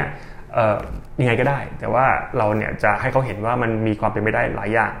ตรงเนี้ยยังไงก็ได้แต่ว่าเราเนี่ยจะให้เขาเห็นว่ามันมีความเป็นไปได้หลาย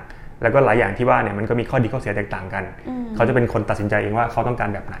อย่างแล้วก็หลายอย่างที่ว่าเนี่ยมันก็มีข้อดีข้อเสียแตกต่างกันเขาจะเป็นคนตัดสินใจเองว่าเขาต้องการ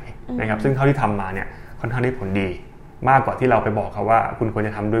แบบไหนนะครับซึ่งเท่าที่ทำมาเนี่ยค่อนข้างได้ผลดีมากกว่าที่เราไปบอกเขาว่าคุณควรจ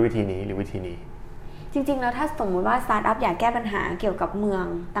ะทำด้วยวิธีนี้หรือวิธีนี้จริงๆแล้วถ้าสมมติว่าสตาร์ทอัพอยากแก้ปัญหาเกี่ยวกับเมือง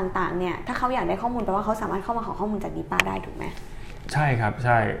ต่างๆเนี่ยถ้าเขาอยากได้ข้อมูลแปลว่าเขาสามารถเข้ามาขอข้อมูลจากDIPAได้ถูกไหมใช่ครับใ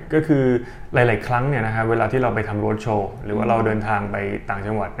ช่ก็คือหลายๆครั้งเนี่ยนะครับเวลาที่เราไปทำโรดโชว์หรือว่าเราเดินทางไปต่าง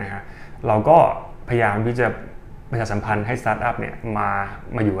จังหวัดนะฮะเราก็พยายามที่จะประชาสัมพันธ์ให้สตาร์ทอัพเนี่ย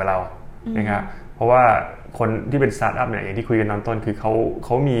มาอยู่กับเรานะครับเพราะว่าคนที่เป็นสตาร์ทอัพเนี่ยอย่างที่คุยกันตอนต้นคือเข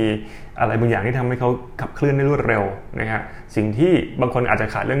ามีอะไรบางอย่างที่ทำให้เขาขับเคลื่อนได้รวดเร็วนะฮะสิ่งที่บางคนอาจจะ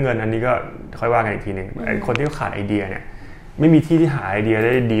ขาดเรื่องเงินอันนี้ก็ค่อยว่ากันอีกทีนึงคนที่เขาขาดไอเดียเนี่ยไม่มีที่หาไอเดียไ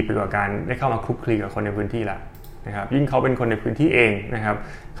ด้ดีไปกว่าการได้เข้ามาคลุกคลีกับคนในพื้นที่ละนะครับยิ่งเขาเป็นคนในพื้นที่เองนะครับ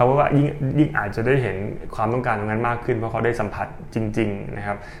เขาว่ายิ่งอาจจะได้เห็นความต้องการตรงนั้นมากขึ้นเพราะเขาได้สัมผัสจริงๆนะค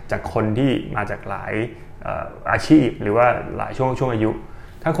รับจากคนที่มาจากหลายอาชีพหรือว่าหลายช่วงอายุ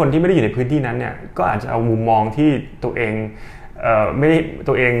ถ้าคนที่ไม่ได้อยู่ในพื้นที่นั้นเนี่ยก็อาจจะเอามุมมองที่ตัวเองไม่ได้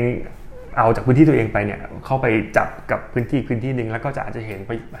ตัวเองเอาจากพื้นที่ตัวเองไปเนี่ยเข้าไปจับกับพื้นที่นึงแล้วก็จะอาจจะเห็น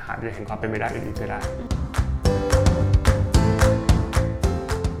ความเป็นไปได้อื่นๆก็ได้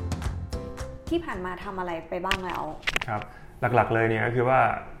ที่ผ่านมาทำอะไรไปบ้างแล้วครับหลักๆเลยเนี่ยก็คือว่า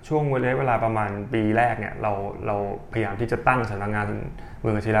ช่วงเวลาประมาณปีแรกเนี่ยเราพยายามที่จะตั้งสำนักงานเมื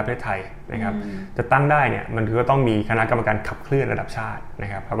องอัจฉริยะประเทศไทยนะครับจะตั้งได้เนี่ยมันก็ต้องมีคณะกรรมการขับเคลื่อนระดับชาติน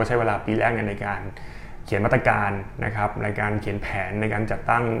ะครับเขาก็ใช้เวลาปีแรกในการเขียนมาตรการนะครับในการเขียนแผนในการจัด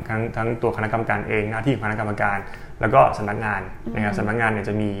ตั้งทั้งตัวคณะกรรมการเองหน้าที่ของคณะกรรมการแล้วก็สำนักงานนะครับสำนักงานเนี่ย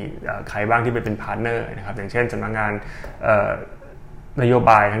จะมีใครบ้างที่เป็นพาร์ทเนอร์นะครับอย่างเช่นสำนักงานนโยบ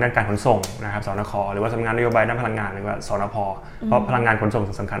ายทางด้านการขนส่งนะครับสนค.หรือว่าสำนักงานนโยบายด้านพลังงานหรือว่าสนพ.เพราะพลังงานขนส่ง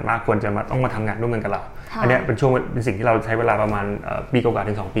สำคัญมากควรจะต้องมาทำงานร่วมมือกับเราอันนี้เป็นสิ่งที่เราใช้เวลาประมาณปีกว่า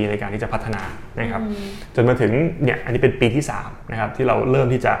ถึง2 ปีในการที่จะพัฒนานะครับจนมาถึงเนี่ยอันนี้เป็นปีที่3นะครับที่เราเริ่ม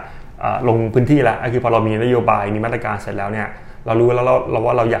ที่จะลงพื้นที่แล้วก็คือพอเรามีนโยบายมีมาตรการเสร็จแล้วเนี่ยเรารู้แล้ว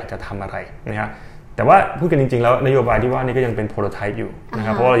ว่าเราอยากจะทำอะไรนะครับแต่ว่าพูดกันจริงๆแล้วนโยบายที่ว่านี่ก็ยังเป็นโปรโตไทป์อยู่นะค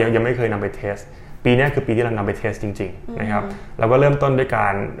รับเพราะว่าเรายังไม่เคยนำไปเทส ปีนี้คือปีที่เรานำไปเทสจริงๆนะครับเราก็เริ่มต้นด้วยกา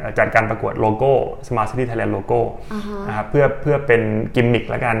รจัดการประกวดโลโก้ Smart City Thailand Logo นะครับเพื่อเป็นกิมมิค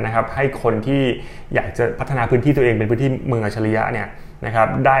แล้วกันนะครับให้คนที่อยากจะพัฒนาพื้นที่ตัวเองเป็นพื้นที่เมืองอัจฉริยะเนี่ยนะครับ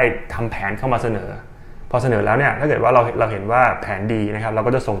ได้ทำแผนเข้ามาเสนอพอเสนอแล้วเนี่ยถ้าเกิดว่าเราเห็นว่าแผนดีนะครับเรา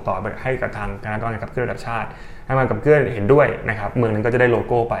ก็จะส่งต่อไปให้กับทางคณะกรรมการขับเคลื่อนระดับชาติให้มันขับเคลื่อนเห็นด้วยนะครับเมืองนั้นก็จะได้โล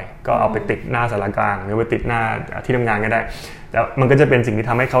โก้ไปก็เอาไปติดหน้าสารกลางหรือไปติดหน้าที่ทำงานก็ได้แต่มันก็จะเป็นสิ่งที่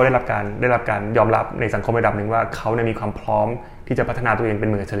ทำให้เขาได้รับการยอมรับในสังคมระดับหนึ่งว่าเขาเนี่ยมีความพร้อมที่จะพัฒนาตัวเองเป็น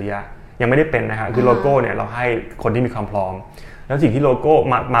เมืองอัจฉริยะยังไม่ได้เป็นนะครับคือโลโก้เนี่ยเราให้คนที่มีความพร้อมแล้วสิ่งที่โลโก้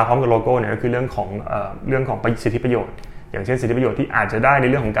มาพร้อมกับโลโก้เนี่ยก็คือเรื่องของสิทธิประโยชน์อย่างเช่นสิทธิประโยชน์ที่อาจจะได้ใน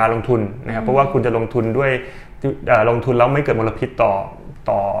เรื่องของการลงทุนนะครับเพราะว่าคุณจะลงทุนด้วยลงทุนแล้วไม่เกิดมลพิษ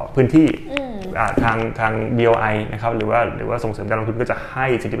ต่อพื้นที่ทาง BOI นะครับหรือว่าส่งเสริมการลงทุนก็จะให้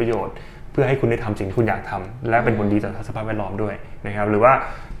สิทธิประโยชน์เพื่อให้คุณได้ทำสิ่งที่คุณอยากทำและเป็นผลดีต่อสภาพแวดล้อมด้วยนะครับหรือว่า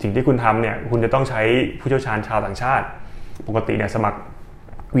สิ่งที่คุณทำเนี่ยคุณจะต้องใช้ผู้เชี่ยวชาญชาวต่างชาติปกติเนี่ยสมัคร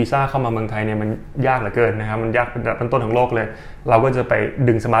วีซ่าเข้ามาเมืองไทยเนี่ยมันยากเหลือเกินนะครับมันยากเป็นต้นของโลกเลยเราก็จะไป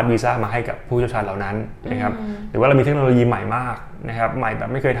ดึงสมาร์ทวีซ่ามาให้กับผู้เชี่ยวชาญเหล่านั้นนะครับหรือว่าเรามีเทคโนโลยีใหม่มากนะครับใหม่แบบ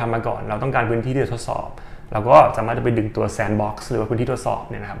ไม่เคยทำมาก่อนเราต้องการพื้นที่ที่จะทดสอบเราก็สามารถจะไปดึงตัวแซนด์บ็อกซ์หรือว่าพื้นที่ทดสอบ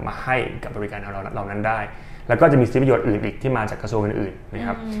เนี่ยนะครับมาให้กับบริการเหล่านั้นได้แล้วก็จะมีสิทธิประโยชน์อื่นอีกที่มาจากกระทรวงอื่นๆนะค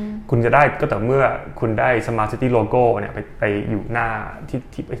รับคุณจะได้ก็ต่อเมื่อคุณได้ Smart City Logo เนี่ยไปอยู่หน้า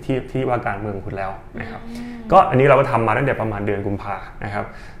ที่ว่าการเมืองคุณแล้วนะครับก็อันนี้เราก็ทำมาตั้งแต่ประมาณเดือนกุมภานะครับ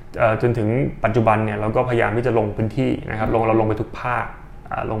จนถึงปัจจุบันเนี่ยเราก็พยายามที่จะลงพื้นที่นะครับเราลงไปทุกภาค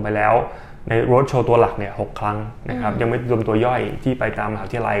ลงไปแล้วในโรดโชว์ตัวหลักเนี่ย6 ครั้งนะครับยังไม่รวมตัวย่อยที่ไปตามมหา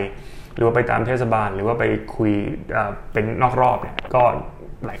วิทยาลัยหรือว่าไปตามเทศบาลหรือว่าไปคุยเป็นนอกรอบเนี่ยก็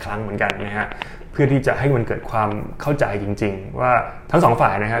หลายครั้งเหมือนกันนะฮะเพื่อที่จะให้มันเกิดความเข้าใจจริงๆว่าทั้ง2 ฝ่า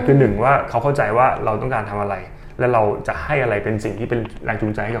ยนะฮะคือ1ว่าเขาเข้าใจว่าเราต้องการทำอะไรและเราจะให้อะไรเป็นสิ่งที่เป็นแรงจู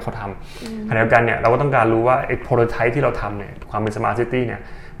งใจให้กับเขาทำขณะเดียวกันเนี่ยเราก็ต้องการรู้ว่าไอ้โปรโตไทป์ที่เราทำเนี่ยความเป็น Smart City เนี่ย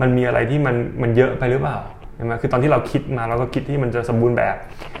มันมีอะไรที่มันเยอะไปหรือเปล่าใช่ไหมคือตอนที่เราคิดมาเราก็คิดที่มันจะสมบูรณ์แบบ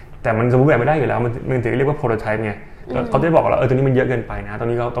แต่มันสมบูรณ์แบบไม่ได้อยู่แล้วมันถึงเรียกว่าโปรโตไทป์ไงเขาจะบอกเราตรงนี้มันเยอะเกินไปนะตรง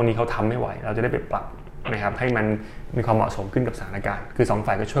นี้เขาทำไม่ไหวเราจะได้ไปปรับนะครับให้มันมีความเหมาะสมขึ้นกับสถานการณ์คือ2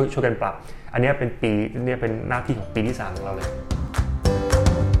 ฝ่ายก็ช่วยกันปรับอันนี้เป็นหน้าที่ของปีที่3ของเราเลย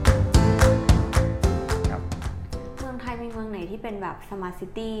เมืองไทยมีเมืองไหนที่เป็นแบบ Smart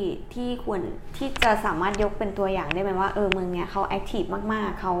City ที่ควรที่จะสามารถยกเป็นตัวอย่างได้ไหมว่าเมืองเนี้ยเขาแอคทีฟมาก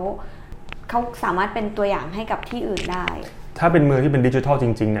ๆเขาสามารถเป็นตัวอย่างให้กับที่อื่นได้ถ้าเป็นเมืองที่เป็นดิจิทัลจ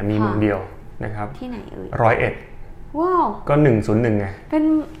ริงๆเนี่ยมีเมืองเดียวนะครับที่ไหน101ว้าวก็101ไงเ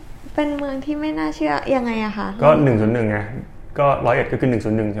ป็นเมืองที่ไม่น่าเชื่อยังไงอะคะก็101ไงก็101ก็คือ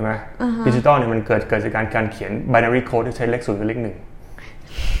101ใช่ไหมดิจิทัลเนี่ยมันเกิดจากการเขียน binary code ที่ใช้เลข0กับเลข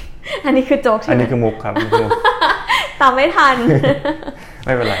1อันนี้คือโจ๊กใช่ไหมอันนี้คือมุกครับตามไม่ทันไ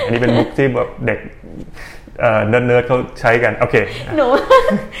ม่เป็นไรอันนี้เป็นมุกที่แบบเด็กเนิร์ดเขาใช้กันโอเคห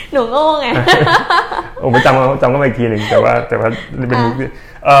นูโง่ไงผมไปจำก็มาอีกทีหนึ่งแต่ว่าเป็นมุกที่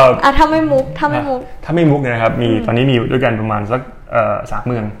ถ้าไม่มุกเนี่ยนะครับตอนนี้มีด้วยกันประมาณสัก3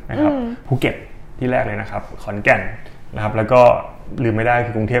 เมืองนะครับภูเก็ตที่แรกเลยนะครับขอนแก่นนะครับแล้วก็ลืมไม่ได้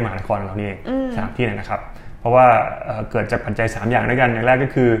คือกรุงเทพมหานครของเรานี่เอง3 ที่นะครับเพราะว่าเกิดจากปัจจัย3 อย่างด้วยกันอย่างแรกก็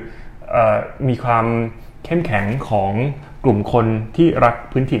คือมีความเข้มแข็งของกลุ่มคนที่รัก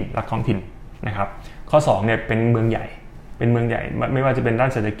พื้นถิ่นรักท้องถิ่นนะครับข้อ2เนี่ยเป็นเมืองใหญ่ไม่ว่าจะเป็นด้า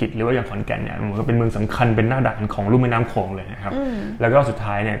นเศรษฐกิจหรือว่าอย่างขอนแก่นเนี่ยมันก็เป็นเมืองสำคัญเป็นหน้าด่านของลุ่มแม่น้ำโขงเลยนะครับแล้วก็สุด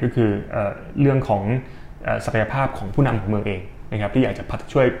ท้ายเนี่ยก็คือเรื่องของศักยภาพของผู้นำของเมืองเองนะครับที่อยากจะ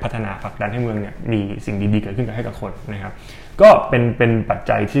ช่วยพัฒนาผลักดันให้เมืองเนี่ยมีสิ่งดีๆเกิดขึ้นให้กับคนนะครับก็เป็นปัจ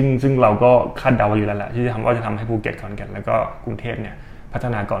จัยซึ่งเราก็คาดเดาอยู่แล้วแหละที่จะทำให้ภูเก็ตขอนแก่นแล้วก็กรุงเทพเนี่ยพัฒ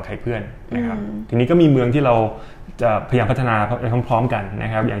นาก่อนใครเพื่อนนะครับทีนี้ก็มีเมืองที่เราจะพยายามพัฒนาพร้อมๆกันน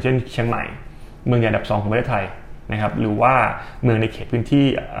ะครับอย่างเช่นเชียงใหม่เมืองใหญ่อันดับ2ของประเทศไทยนะครับหรือว่าเมืองในเขตพื้นที่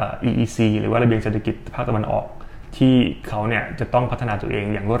EEC หรือว่าระเบียงเศรษฐกิจภาคตะวันออกที่เขาเนี่ยจะต้องพัฒนาตัวเอง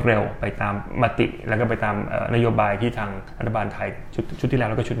อย่างรวดเร็วไปตามมติแล้วก็ไปตามนโยบายที่ทางรัฐบาลไทยชุดที่แล้ว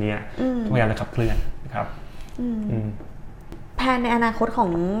ก็ชุดนี้พยายามจะขับเคลื่อนนะครับแผนในอนาคต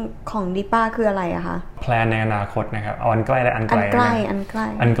ของดิป้าคืออะไรอะคะแผนในอนาคตนะครับเอาอันใกล้และอันไกลอัน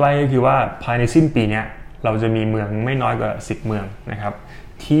ใกล้ก็คือว่าภายในสิ้นปีนี้เราจะมีเมืองไม่น้อยกว่า10 เมืองนะครับ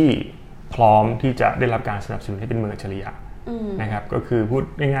ที่พร้อมที่จะได้รับการสนับสนุนให้เป็นเมืองอัจฉริยะนะครับก็คือพูด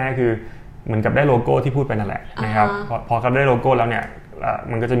ง่ายๆคือเหมือนกับได้โลโก้ที่พูดไปนั่นแหละนะครับพอเขาได้โลโก้แล้วเนี่ย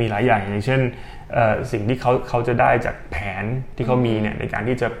มันก็จะมีหลายอย่างอย่างเช่นสิ่งที่เขาจะได้จากแผนที่เขามีเนี่ยในการ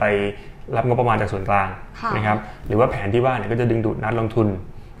ที่จะไปรับงบประมาณจากส่วนกลางนะครับหรือว่าแผนที่ว่าเนี่ยก็จะดึงดูดนักลงทุน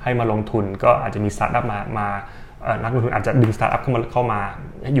ให้มาลงทุนก็อาจจะมีสตาร์ทอัพมานักลงทุนอาจจะดึงสตาร์ทอัพเข้ามา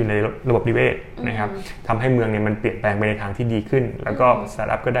ให้อยู่ในระบบนิเวศนะครับทำให้เมืองเนี่ยมันเปลี่ยนแปลงไปในทางที่ดีขึ้นแล้วก็สตาร์ท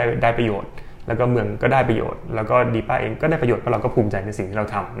อัพก็ได้ประโยชน์ แล้วก็เมืองก็ได้ประโยชน์แล้วก็ดีป้าเองก็ได้ประโยชน์เพราะเราก็ภูมิใจในสิ่งที่เรา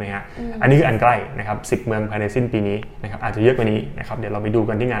ทำนะฮะอันนี้คืออันใกล้นะครับ10 เมืองภายในสิ้นปีนี้นะครับอาจจะเยอะกว่านี้นะครับเดี๋ยวเราไปดู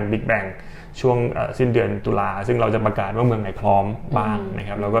กันที่งาน Big Bang ช่วงสิ้นเดือนตุลาซึ่งเราจะประกาศว่าเมืองไหนพร้อมบ้างนะค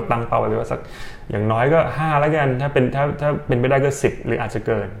รับเราก็ตั้งเป้าไว้ว่าสักอย่างน้อยก็5แล้วกันถ้าเป็นไปได้ก็10หรืออาจจะเ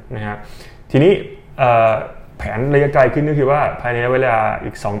กินนะฮะทีนี้แผนระยะไกลขึ้นก็คือว่าภายในเวลา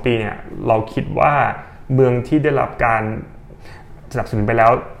อีก2ปีเนี่ยเราคิดว่าเมืองที่ได้รับการสนับสนุนไปแล้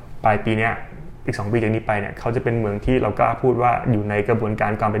วปลายปีนี้อีก2ปีจากนี้ไปเนี่ยเขาจะเป็นเมืองที่เรากล้าพูดว่าอยู่ในกระบวนกา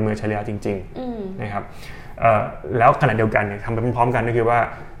รความเป็นเมืองเฉลียวจริงๆนะครับแล้วขณะเดียวกันเนี่ยทำไปพร้อมๆกันก็คือว่า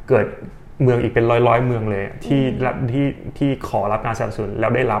เกิดเมืองอีกเป็นร้อยเมืองเลยที่ขอรับการสนับสนุนแล้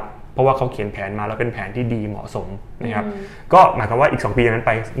วได้รับเพราะว่าเขาเขียนแผนมาแล้วเป็นแผนที่ดีเหมาะสมนะครับก็หมายความว่าอีก2ปีนั้นไ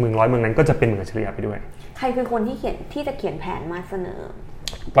ปเมือง100 เมืองนั้นก็จะเป็นเมืองเฉลียวไปด้วยใครคือคนที่จะเขียนแผนมาเสนอ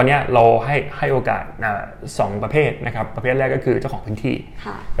ตอนนี้เราให้โอกาส2ประเภทนะครับประเภทแรกก็คือเจ้าของพื้นที่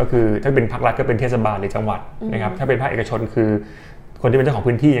ก็คือถ้าเป็นภาครัฐก็เป็นเทศบาลหรือจังหวัดนะครับถ้าเป็นภาคเอกชนคือคนที่เป็นเจ้าของ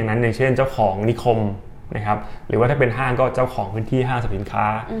พื้นที่อย่างนั้นอย่างเช่นเจ้าของนิคมนะครับหรือว่าถ้าเป็นห้างก็เจ้าของพื้นที่ห้างสรรพสินค้า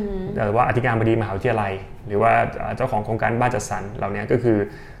หรือว่าอธิการบดีมหาวิทยาลัยหรือว่าเจ้าของโครงการบ้านจัดสรรเหล่านี้ก็คือ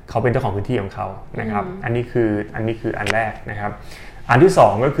เขาเป็นเจ้าของพื้นที่ของเขานะครับอันนี้คืออันแรกนะครับอันที่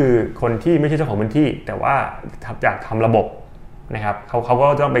2ก็คือคนที่ไม่ใช่เจ้าของพื้นที่แต่ว่าอยากทำระบบนะครับเขาก็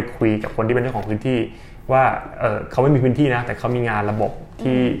ต้องไปคุยกับคนที่เป็นเจ้าของพื้นที่ว่าเขาไม่มีพื้นที่นะแต่เขามีงานระบบ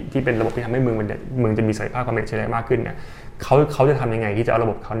ที่เป็นระบบที่ทำให้เมืองจะมีศักยภาพความเป็นเฉลียวมากขึ้นเนี่ยเขาจะทำยังไงที่จะเอาระ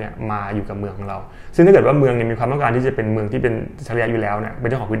บบเขาเนี่ยมาอยู่กับเมืองของเราซึ่งถ้าเกิดว่าเมืองเนี่ยมีความต้องการที่จะเป็นเมืองที่เป็นเฉลียวอยู่แล้วเนี่ยเป็น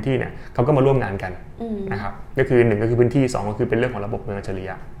เจ้าของพื้นที่เนี่ยเขาก็มาร่วมงานกันนะครับก็คือ1ก็คือพื้นที่2ก็คือเป็นเรื่องของระบบเมืองเฉลี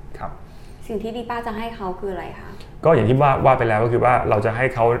ยวครับสิ่งที่ดีป้าจะให้เขาคืออะไรคะก็อย่างที่ว่าไปแล้วก็คือว่าเราจะให้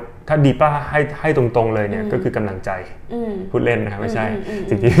เขาถ้าดีป้าให้ตรงๆเลยเนี่ยก็คือกำลังใจพูดเล่นนะครับไม่ใช่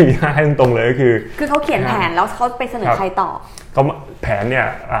สิ่งที่ดีป้าให้ตรงๆเลยก็คือเขาเขียนแผนแล้วเขาไปเสนอใครต่อเขาแผนเนี่ย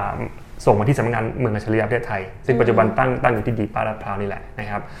ส่งมาที่สำนักงานเมืองอัจฉริยะประเทศไทยซึ่งปัจจุบันตั้งอยู่ที่ดีป้าลาดพร้าวนี่แหละนะ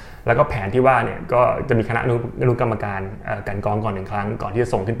ครับแล้วก็แผนที่ว่าเนี่ยก็จะมีคณะอนุกรรมการกันกรองก่อน1 ครั้งก่อนที่จะ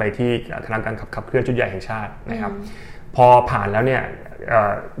ส่งขึ้นไปที่คณะกรรมการขับเคลื่อนชุดใหญ่แห่งชาตินะครับพอผ่านแล้วเนี่ย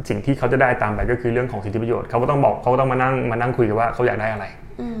สิ่งที่เขาจะได้ตามไปก็คือเรื่องของสิทธิประโยชน์เขาก็ต้องมานั่งคุยกันว่าเขาอยากได้อะไร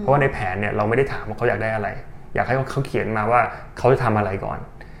เพราะว่าในแผนเนี่ยเราไม่ได้ถามว่าเขาอยากได้อะไรอยากให้เขาเขียนมาว่าเขาจะทำอะไรก่อน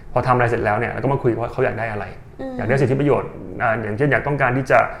พอทำอะไรเสร็จแล้วเนี่ยเราก็มาคุยว่าเขาอยากได้อะไรอยากได้สิทธิประโยชน์อย่างเช่นอยากต้องการที่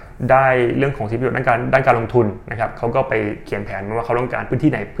จะได้เรื่องของสิทธิประโยชน์ด้านการลงทุนนะครับเขาก็ไปเขียนแผนมาว่าเขาต้องการพื้นที่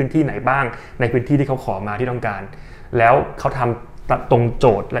ไหนบ้างในพื้นที่ที่เขาขอมาที่ต้องการแล้วเขาทำตรงโจ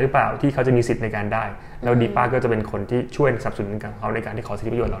ทย์หรือเปล่าที่เขาจะมีสิทธิ์ในการได้แล้วดีป้าก็จะเป็นคนที่ช่วยสนับสนุนเขาในการที่ขอสิท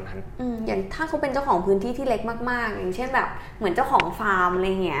ธิประโยชน์เหล่านั้นอย่างถ้าเขาเป็นเจ้าของพื้นที่ที่เล็กมากๆอย่างเช่นแบบเหมือนเจ้าของฟาร์มอะไร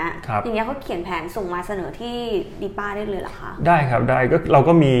เงี้ยอย่างเงี้ยเขาเขียนแผนส่งมาเสนอที่ดีป้าได้เลยเหรอคะได้ครับได้ก็เรา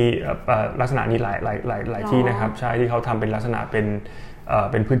ก็มีลักษณะนี้หลายที่นะครับใช่ที่เขาทำเป็นลักษณะเ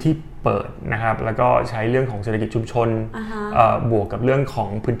ป็นพื้นที่เปิดนะครับแล้วก็ใช้เรื่องของเศรษฐกิจชุมชนบวกกับเรื่องของ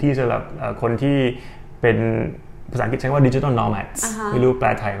พื้นที่สำหรับคนที่เป็นภาษาอังกฤษใช้ว่า digital nomads ไม่รู้แปล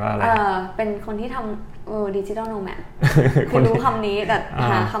ไทยว่าอะไรเป็นคนที่ทำdigital nomad คือรู้คำนี้แต่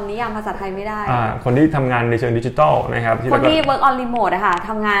หาคำนิยามภาษาไทยไม่ได้คนที่ทำงานในเชิงดิจิทัลนะครับคนที่ work on remote อะค่ะ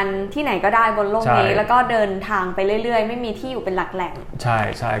ทำงานที่ไหนก็ได้บนโลกนี้แล้วก็เดินทางไปเรื่อยๆไม่มีที่อยู่เป็นหลักแหล่งใ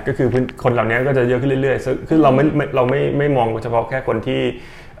ช่ก็คือคนเหล่านี้ก็จะเยอะขึ้นเรื่อยๆคือเราไม่มองเฉพาะแค่คนที่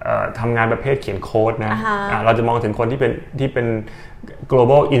ทำงานประเภทเขียนโค้ดนะเราจะมองถึงคนที่เป็น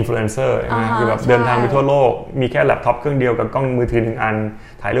global influencer นะคือแบบเดินทางไปทั่วโลกมีแค่แล็ปท็อปเครื่องเดียวกับกล้องมือถือ1 อัน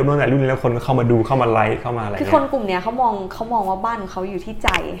ถ่ายรูปโน้นถ่ายรูปนี้แล้วคนก็เข้ามาดูเข้ามาไลค์เข้ามาอะไรคือคนกลุ่มเนี้ยเขามองว่าบ้านเขาอยู่ที่ใจ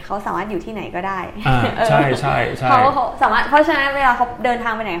เขาสามารถอยู่ที่ไหนก็ได้ใช่เขาสามารถเพราะฉะนั้นเวลาเขาเดินทา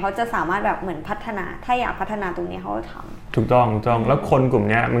งไปไหนเขาจะสามารถแบบเหมือนพัฒนาถ้าอยากพัฒนาตรงนี้เขาทำถูกต้องแล้วคนกลุ่ม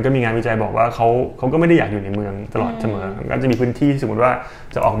นี้มันก็มีงานวิจัยบอกว่าเขาก็ไม่ได้อยากอยู่ในเมืองตลอดเสมอก็จะมีพื้นที่สมมติว่า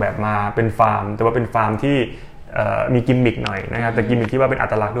จะออกแบบมาเป็นฟาร์มแต่ว่าเป็นฟาร์มที่มีกิมมิคหน่อยนะครับแต่กิมมิคที่ว่าเป็นอั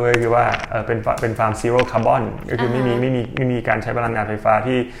ตลักษณ์ด้วยคือว่าเป็นฟาร์มซีโร่คาร์บอนก็คือไม่มีการใช้พลังงานไฟฟ้า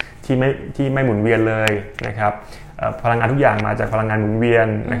ที่ไม่หมุนเวียนเลยนะครับพลังงานทุกอย่างมาจากพลังงานหมุนเวียน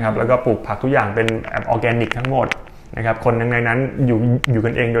นะครับแล้วก็ปลูกผักทุกอย่างเป็นออร์แกนิกทั้งหมดนะครับคนในนั้นอยู่กั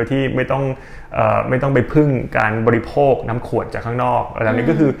นเองโดยที่ไม่ต้องไปพึ่งการบริโภคน้ำขวดจากข้างนอกอะไรนี้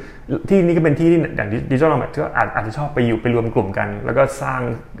ก็คือที่นี่ก็เป็นที่อย่างดิจิทัลแบบก็อาจจะชอบไปรวมกลุ่มกันแล้วก็สร้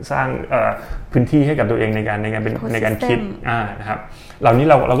างพื้นที่ให้กับตัวเองในการคิดนะครับเหล่านี้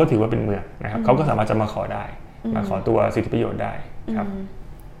เราก็ถือว่าเป็นเมืองนะครับเขาก็สามารถจะมาขอได้มาขอตัวสิทธิประโยชน์ได้ครับ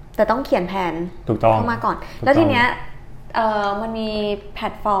แต่ต้องเขียนแผนถูกต้องเข้ามาก่อนแล้วทีเนี้ยมันมีแพล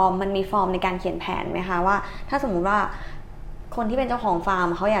ตฟอร์มมันมีฟอร์มในการเขียนแผนไหมคะว่าถ้าสมมุติว่า คนที่เป็นเจ้าของฟาร์ม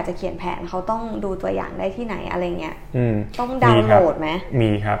เขาอยากจะเขียนแผนเขาต้องดูตัวอย่างได้ที่ไหนอะไรเงี้ยต้องดาวน์โหลดไหม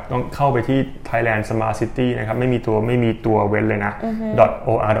มีครับต้องเข้าไปที่ Thailand Smart City นะครับไม่มีตัวเว้นเลยนะ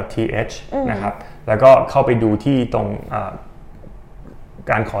 .or.th นะครับแล้วก็เข้าไปดูที่ตรง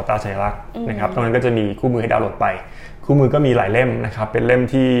การขอตราสัญลักษณ์นะครับตรงนั้นก็จะมีคู่มือให้ดาวน์โหลดไปคู่มือก็มีหลายเล่มนะครับเป็นเล่ม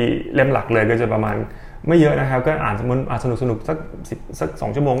ที่เล่มหลักเลยก็จะประมาณไม่เยอะนะครับก็อ่านสนุกสัก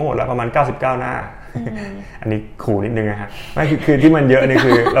2 ชั่วโมงก็หมดแล้วประมาณ99 หน้าอันนี้ขู่นิดนึงนะฮะไม่คือที่มันเยอะนี่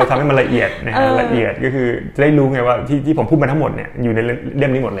คือเราทำให้มันละเอียดนะฮะละเอียดก็คือจะได้รู้ไงว่าที่ผมพูดมาทั้งหมดเนี่ยอยู่ในเล่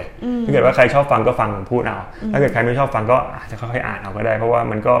มนี้หมดเลยถ้าเกิดว่าใครชอบฟังก็ฟังผมพูดเอาถ้าเกิดใครไม่ชอบฟังก็อาจจะค่อยๆอ่านเอาก็ได้เพราะว่า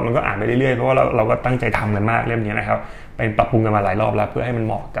มันก็อ่านไปเรื่อยๆเพราะว่าเราก็ตั้งใจทำกันมากเล่มนี้นะครับเป็นปรับปรุงกันมาหลายรอบแล้วเพื่อให้มันเ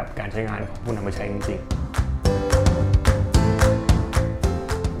หมาะกับการใช้งานของผู้นำมาใช้จริง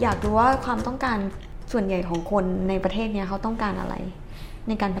ๆอยากรู้ว่าความต้องการส่วนใหญ่ของคนในประเทศนี้เขาต้องการอะไรใ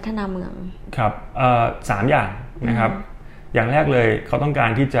นการพัฒนาเมืองครับ3 อย่างนะครับอย่างแรกเลยเขาต้องการ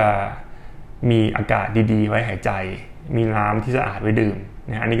ที่จะมีอากาศดีๆไว้หายใจมีน้ำที่สะอาดไว้ดื่ม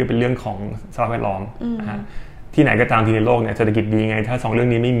นะอันนี้ก็เป็นเรื่องของสภาพแวดล้อมนะฮะที่ไหนก็ตามที่ในโลกเนี่ยเศรษฐกิจดีไงถ้า2 เรื่อง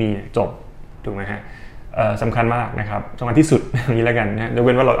นี้ไม่มีจบถูกไหมฮะสำคัญมากนะครับสำคัญที่สุดอย่างนี้แล้วกันนะยกเ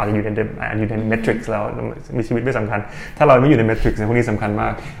ว้นว่าเราอาจจะอยู่ในเมทริกซ์แล้วมีชีวิตไม่สำคัญถ้าเราไม่อยู่ในเมทริกซ์พวกนี้สำคัญมา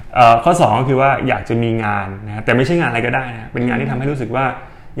กข้อ2ก็คือว่าอยากจะมีงานนะแต่ไม่ใช่งานอะไรก็ได้นะเป็นงานที่ทำให้รู้สึกว่า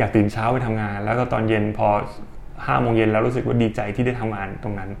อยากตื่นเช้าไปทำงานแล้วก็ตอนเย็นพอ5 โมงเย็นแล้วรู้สึกว่าดีใจที่ได้ทำงานตร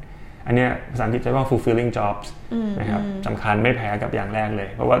งนั้นอันนี้ภาษาอังกฤษใช้ว่า fulfilling jobs นะครับสำคัญไม่แพ้กับอย่างแรกเลย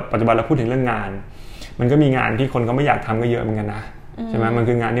เพราะว่าปัจจุบันเราพูดถึงเรื่องงานมันก็มีงานที่คนเขาไม่อยากทำก็เยอะเหมือนกันนะใช่ไหมมัน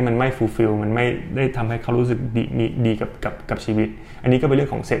คืองานที่มันไม่ fulfill มันไม่ได้ทำให้เขารู้สึกดีกับชีวิตอันนี้ก็เป็นเรื่อ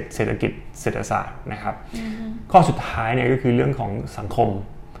งของเศรษฐกิจเศรษฐศาสตร์นะครับข้อสุดท้ายเนี่ยก็คือเรื่องของสังคม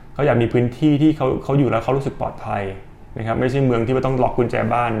เขาอยากมีพื้นที่ที่เขาอยู่แล้วเขารู้สึกปลอดภัยนะครับไม่ใช่เมืองที่ต้องล็อกกุญแจ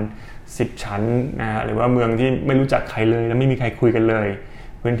บ้าน10 ชั้นนะหรือว่าเมืองที่ไม่รู้จักใครเลยแล้วไม่มีใครคุยกันเลย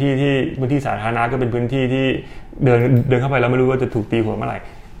พื้นที่สาธารณะก็เป็นพื้นที่ที่เดินเข้าไปแล้วไม่รู้ว่าจะถูกตีหัวเมื่อไหร่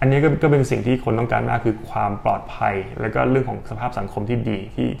อันนี้ก็เป็นสิ่งที่คนต้องการมากคือความปลอดภัยแล้วก็เรื่องของสภาพสังคมที่ดี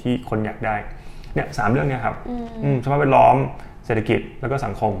ที่คนอยากได้เนี่ย3 เรื่องเนี่ยครับสภาพแวดล้อมเศรษฐกิจแล้วก็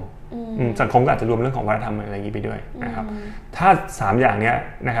สังคมก็อาจจะรวมเรื่องของวัฒนธรรมอะไรอย่างนี้ไปด้วยนะครับถ้า3 อย่างนี้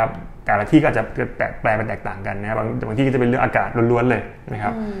นะครับแต่ละที่ก็อาจจะแปลเป็นแตกต่างกันนะครับบางที่ก็จะเป็นเรื่องอากาศล้วนๆเลยนะค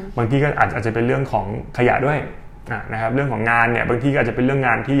รับบางที่ก็อาจจะเป็นเรื่องของขยะด้วยนะครับเรื่องของงานเนี่ยบางที่ก็อาจจะเป็นเรื่องง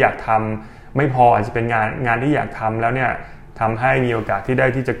านที่อยากทำไม่พออาจจะเป็นงานที่อยากทำแล้วเนี่ยทำให้มีโอกาสที่ได้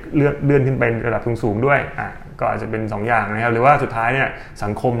ที่จะเลื่อนขึ้นไประดับสูงๆด้วยก็อาจจะเป็น2 อย่างนะครับหรือว่าสุดท้ายเนี่ยสั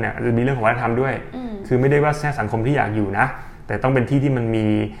งคมเนี่ยจะมีเรื่องของวัฒนธรรมด้วยคือไม่ได้ว่าแค่สังคมที่อยากอยู่นะแต่ต้องเป็นที่ที่มันมี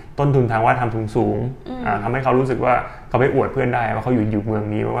ต้นทุนทางวัฒนธรรมสูงทำให้เขารู้สึกว่าเขาไปอวดเพื่อนได้ว่าเขาอยู่เมือง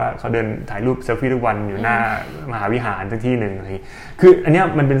นี้เพราะว่าเขาเดินถ่ายรูปเซลฟี่ทุกวันอยู่หน้ามหาวิหารสักที่หนึ่งอะไรคืออันนี้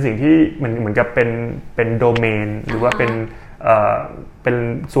มันเป็นสิ่งที่มันเหมือนกับเป็นโดเมนหรือว่าเป็น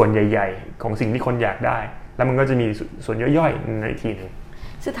ส่วนใหญ่ๆของสิ่งที่คนอยากได้แล้วมันก็จะมีส่วนย่อยๆในทีนึง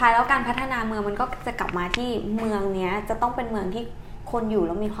สุดท้ายแล้วการพัฒนาเมืองมันก็จะกลับมาที่เมืองเนี้ยจะต้องเป็นเมืองที่คนอยู่แ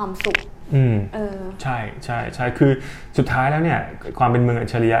ล้วมีความสุขใช่คือสุดท้ายแล้วเนี่ยความเป็นเมืองอัจ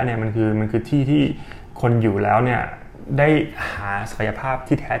ฉริยะเนี่ยมันคือที่คนอยู่แล้วเนี่ยได้หาศักยภาพ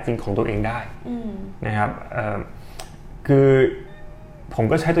ที่แท้จริงของตัวเองได้นะครับคือผม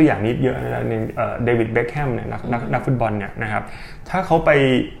ก็ใช้ตัวอย่างนี้เยอะนะในเดวิดเบ็คแฮมเนี่ยนักฟุตบอลเนี่ยนะครับถ้าเขาไ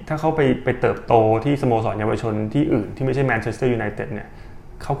ปเติบโตที่สโมสรเยาวชนที่อื่นที่ไม่ใช่แมนเชสเตอร์ยูไนเต็ดเนี่ย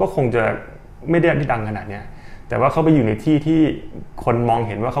เขาก็คงจะไม่ได้ดังขนาดนี้แต่ว่าเขาไปอยู่ในที่คนมองเ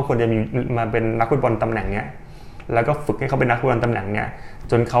ห็นว่าเขาควรจะมาเป็นนักฟุตบอลตำแหน่งเนี้ยแล้วก็ฝึกให้เขาเป็นนักฟุตบอลตำแหน่งเนี้ย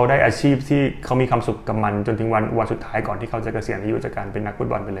จนเขาได้อาชีพที่เขามีความสุขกับมันจนถึงวันสุดท้ายก่อนที่เขาจะเกษียณอายุจากการเป็นนักฟุต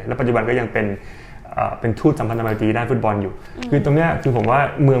บอลไปเลยแล้วปัจจุบันก็ยังเป็นทูตสัมพันธไมตรีด้านฟุตบอลอยู่คือตรงเนี้ยคือผมว่า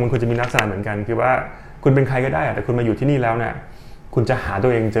เมืองมันควรจะมีลักษณะเหมือนกันคือว่าคุณเป็นใครก็ได้แต่คุณมาอยู่ที่นี่แล้วเนี่ยคุณจะหาตั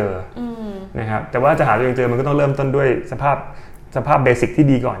วเองเจอนะครับแต่ว่าจะหาตัวเองเจอมันก็ต้องเริ่มต้นด้วยสภาพเบสิกที่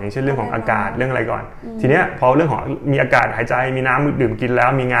ดีก่อนอย่างเช่นเรื่องของอากาศเรื่องอะไรก่อนทีเนี้ยพอเรื่องของมีอากาศหายใจมีน้ำดื่มกินแล้ว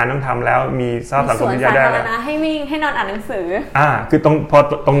มีงานต้องทำแล้วมีสภาพสังคมที่ได้แล้วให้วิ่งให้นอนอ่านหนังสือคือพอ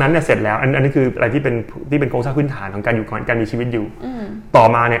ตรงนั้นเนี่ยเสร็จแล้วอันนี้คืออะไรที่เป็นโครงสร้างพื้นฐานของการอยู่ของการมีชีวิตอยู่ต่อ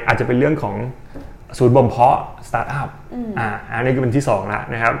มาเนี่ยอาจจะเป็นเรื่องของศูนย์บ่มเพาะสตาร์ทอัพอันนี้ก็เป็นที่2แล้ว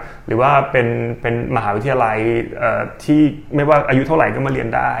นะครับหรือว่าเป็นมหาวิทยาลัยที่ไม่ว่าอายุเท่าไหร่ก็มาเรียน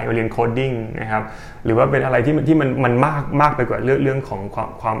ได้มาเรียนโคดดิ้งนะครับหรือว่าเป็นอะไรที่มันมากไปกว่าเรื่องของ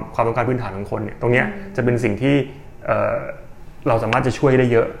ความต้องการพื้นฐานของคนเนี่ยตรงนี้จะเป็นสิ่งที่เราสามารถจะช่วยได้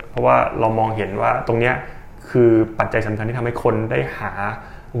เยอะเพราะว่าเรามองเห็นว่าตรงนี้คือปัจจัยสำคัญที่ทำให้คนได้หา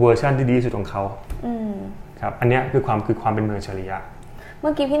เวอร์ชันที่ดีที่สุดของเขาครับอันนี้คือความเป็นเมืองอัจฉริยะเ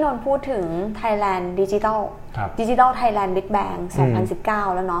มื่อกี้พี่นนท์พูดถึง Thailand Digital Thailand Big Bang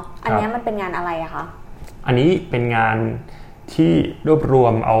 2019 แล้วเนาะอันนี้มันเป็นงานอะไรอะคะอันนี้เป็นงาน ที่รวบรว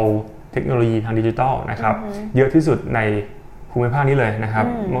มเอาเทคโนโลยีทางดิจิทัลนะครับเยอะที่สุดในภูมิภาคนี้เลยนะครับ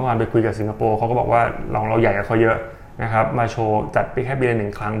เมื่อวานไปคุยกับสิงคโปร์เขาก็บอกว่าเราใหญ่กับเขาเยอะนะครับมาโชว์จัดไปแค่ปีละ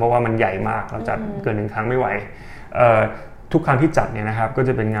1 ครั้งเพราะว่ามันใหญ่มากเราจัดเกิน1 ครั้งไม่ไหวทุกครั้งที่จัดเนี่ยนะครับก็จ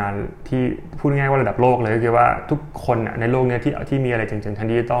ะเป็นงานที่พูดง่ายว่าระดับโลกเลยก็คือว่าทุกคนในโลกนี้ที่มีอะไรเจ๋งๆทาง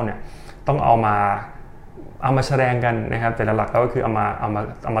ดิจิทัลเนี่ยต้องเอามาแสดงกันนะครับแต่หลักๆแล้วก็คือเอา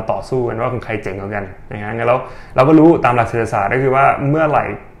มาต่อสู้กันว่าใครเจ๋งกว่ากันนะฮะงั้นแล้วเราก็รู้ตามหลักเศรษฐศาสตร์ก็คือว่าเมื่อไหร่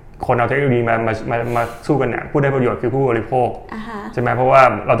คนเอาเทคโนโลยีมาสู้กันเนี่ยผู้ได้ประโยชน์คือผู้บริโภคใช่ไหมเพราะว่า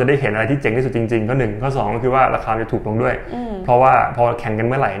เราจะได้เห็นอะไรที่เจ๋งที่สุดจริงๆข้อ1ข้อ2ก็คือว่าราคาจะถูกลงด้วยเพราะว่าพอแข่งกัน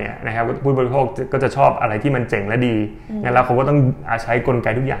เมื่อไหร่เนี่ยนะครับผู้บริโภคก็จะชอบอะไรที่มันเจ๋งและดีงั้นแล้วเขาก็ต้องใช้กลไก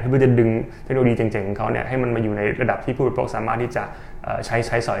ทุกอย่างเพื่อจะดึงเทคโนโลยีเจ๋งๆของเขาเนี่ยให้มันมาอยู่ในระดับที่ผู้บริโภคสามารถที่จะใ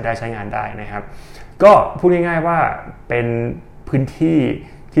ช้สอยได้ใช้งานได้นะครับก็พูดง่ายๆว่าเป็นพื้นที่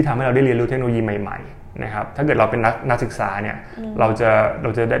ที่ทำให้เราได้เรียนรู้เทคโนโลยีใหม่ๆนะครับถ้าเกิดเราเป็นนักศึกษาเนี่ยเรา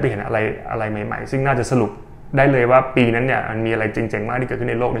จะได้ไปเห็นอะไรใหม่ๆซึ่งน่าจะสรุปได้เลยว่าปีนั้นเนี่ยมันมีอะไรเจ๋งๆมากที่เกิดขึ้น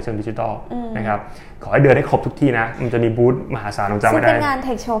ในโลกในเชิงดิจิทัลนะครับขอให้เดินให้ครบทุกที่นะมันจะมีบูธมหาศาลของจำไม่ได้ซึ่งเป็นงาน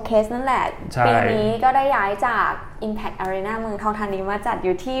Tech Showcase นั่นแหละปีนี้ก็ได้ย้ายจาก Impact Arena เมืองทองธานีมาจัดอ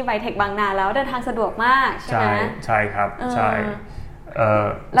ยู่ที่ Vitech บางนาแล้วเดินทางสะดวกมากใช่ไหมใช่ครับใช่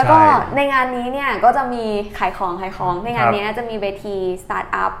แล้วก็ในงานนี้เนี่ยก็จะมีขายของในงานนี้จะมีเวทีสตาร์ท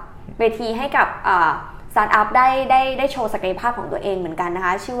อัพเวทีให้กับสตาร์ทอัพได้โชว์ศักยภาพของตัวเองเหมือนกันนะค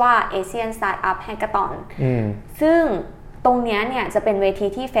ะชื่อว่า Asian Startup Hackathon ซึ่งตรงนี้เนี่ยจะเป็นเวที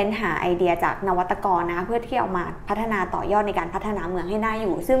ที่เฟ้นหาไอเดียจากนวัตกรนะเพื่อที่เอามาพัฒนาต่อยอดในการพัฒนาเมืองให้น่าอ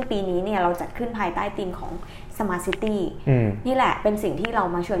ยู่ซึ่งปีนี้เนี่ยเราจัดขึ้นภายใต้ธีมของ Smart City นี่แหละเป็นสิ่งที่เรา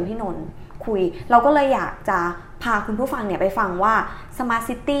มาชวนพี่นนท์คุยเราก็เลยอยากจะพาคุณผู้ฟังเนี่ยไปฟังว่า Smart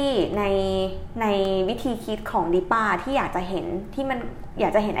City ในวิธีคิดของดิป้าที่อยากจะเห็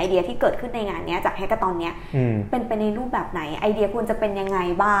นไอเดียที่เกิดขึ้นในงานนี้จากแฮกเกอร์ตอนนี้เป็นไปในรูปแบบไหนไอเดียควรจะเป็นยังไง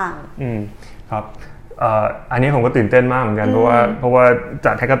บ้างครับอันนี้ผมก็ตื่นเต้นมากเหมือนกันเพราะว่า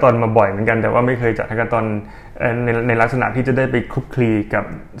จัดแฮกเกอร์ตอนมาบ่อยเหมือนกันแต่ว่าไม่เคยจัดแฮกเกอร์ตอนในลักษณะที่จะได้ไปคลุกคลีกับ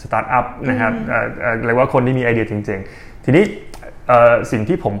สตาร์ทอัพนะครับเรียกว่าคนที่มีไอเดียจริงๆทีนี้สิ่ง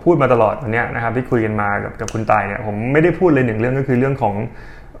ที่ผมพูดมาตลอดวันนี้นะครับที่คุยกันมากับคุณตายเนี่ยผมไม่ได้พูดเลย1 เรื่องก็คือเรื่องของ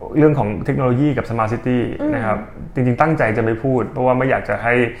เทคโนโลยีกับ Smart City นะครับจริงๆตั้งใจจะไม่พูดเพราะว่าไม่อยากจะใ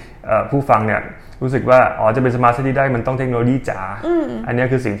ห้ผู้ฟังเนี่ยรู้สึกว่าจะเป็น Smart City ได้มันต้องเทคโนโลยีจ๋าอันนี้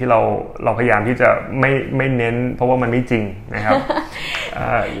คือสิ่งที่เราพยายามที่จะไม่เน้นเพราะว่ามันไม่จริงนะครับ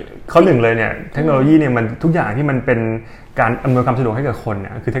ข้อ1เลยเนี่ยเทคโนโลยีเนี่ยมันทุกอย่างที่มันเป็นการอำนวยความสะดวกให้กับคนเ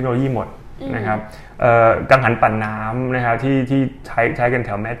นี่ยคือเทคโนโลยีหมดนะครับกังหันปั่นน้ำนะครับที่ใช้กันแถ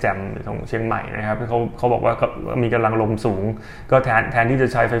วแม่แจ่มของเชียงใหม่นะครับเขาบอกว่ามีกำลังลมสูงก็แทนที่จะ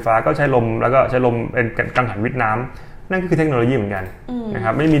ใช้ไฟฟ้าก็ใช้ลมแล้วก็ใช้ลมเป็นกังหันวิทย์น้ำนั่นก็คือเทคโนโลยีเหมือนกันนะค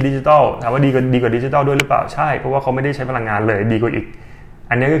รับไม่มีดิจิทัลถามว่าดีกว่าดิจิทัลด้วยหรือเปล่าใช่เพราะว่าเขาไม่ได้ใช้พลังงานเลยดีกว่าอีก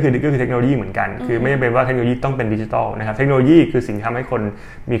อันนี้ก็คือเทคโนโลยีเหมือนกันคือไม่จำเป็นว่าเทคโนโลยีต้องเป็นดิจิทัลนะครับเทคโนโลยีคือสิ่งที่ทำให้คน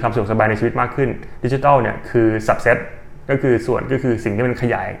มีความสะดวกสบายในชีวิตมากขึ้นดิจิทัลเนี่ยคือ subsetก็คือสิ่งที่มันข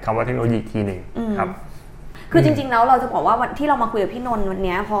ยายคำว่าเทคโนโลยีทีหนึ่งครับคือจริงๆแล้วเราจะบอกว่าวันที่เรามาคุยกับพี่นนท์วัน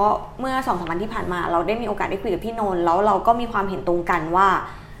นี้เพราะเมื่อ 2-3 วันที่ผ่านมาเราได้มีโอกาสได้คุยกับพี่นนท์แล้วเราก็มีความเห็นตรงกันว่า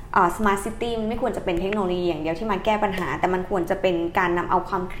Smart City ไม่ควรจะเป็นเทคโนโลยีอย่างเดียวที่มาแก้ปัญหาแต่มันควรจะเป็นการนำเอา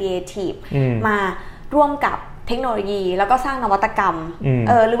ความครีเอทีฟมาร่วมกับเทคโนโลยีแล้วก็สร้างนวัตกรรม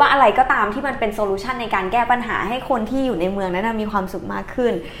หรือว่าอะไรก็ตามที่มันเป็นโซลูชันในการแก้ปัญหาให้คนที่อยู่ในเมืองนั้นมีความสุขมากขึ้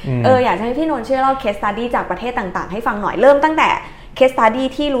นอยากให้พี่นนท์ช่วยเล่าเคสสตั๊ดดี้จากประเทศต่างๆให้ฟังหน่อยเริ่มตั้งแต่เคสสตั๊ดดี้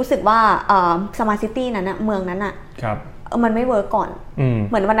ที่รู้สึกว่าSmart City นั้นเมืองนั้นมันไม่เวิร์กก่อน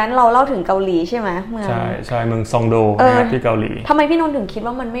เหมือนวันนั้นเราเล่าถึงเกาหลีใช่ไหมเมืองใช่เมืองซองโดที่เกาหลีทำไมพี่นนท์ถึงคิด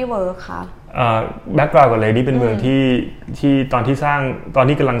ว่ามันไม่เวิร์กคะแบ็กกราวด์ก่อนเลยนี่เป็นเมืองที่ตอน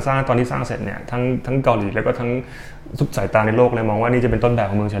ที่กำลังสร้างตอนที่สร้างเสร็จเนี่ยทั้งเกาหลีแล้วก็ทั้งทุกสายตาในโลกเลยมองว่านี่จะเป็นต้นแบบ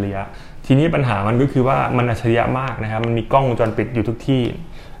ของเมืองอัจฉริยะทีนี้ปัญหามันก็คือว่ามันอัจฉริยะมากนะครับมันมีกล้องวงจรปิดอยู่ทุกที่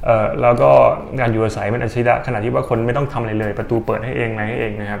แล้วก็การอยู่อาศัยมันอัจฉริยะขนาดที่ว่าคนไม่ต้องทำอะไรเลยประตูเปิดให้เองอะไรให้เอ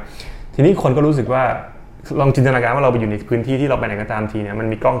งนะครับทีนี้คนก็รู้สึกว่าลองจินตนาการว่าเราไปอยู่ในพื้นที่ที่เราไปไหนก็ตามทีเนี่ยมัน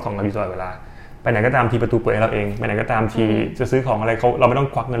มีกล้องส่องเราอยู่ตลอดเวลาไปไหนก็ตามทีประตูเปิดให้เราเองไปไหนก็ตามทีจะซื้อของอะไรเราไม่ต้อง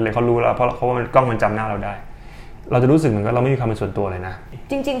ควักเงินเลยเขารู้แล้วเพราะว่ากล้องมันจำหน้าเราได้เราจะรู้สึกเหมือนกับเราไม่มีความเป็นส่วนตัวเลยนะ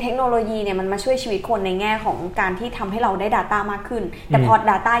จริงๆเทคโนโลยีเนี่ยมันมาช่วยชีวิตคนในแง่ของการที่ทำให้เราได้ Data มากขึ้นแต่พอ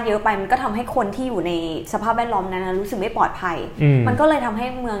Data เยอะไปมันก็ทำให้คนที่อยู่ในสภาพแวดล้อมนั้นรู้สึกไม่ปลอดภัยมันก็เลยทำให้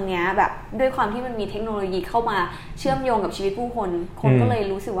เมืองเนี้ยแบบด้วยความที่มันมีเทคโนโลยีเข้ามาเชื่อมโยงกับชีวิตผู้คนก็เลย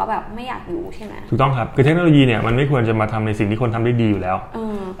รู้สึกว่าแบบไม่อยากอยู่ใช่ไหมถูกต้องครับคือเทคโนโลยีเนี่ยมันไม่ควรจะมาทำในสิ่งที่คนทำได้ดีอยู่แล้ว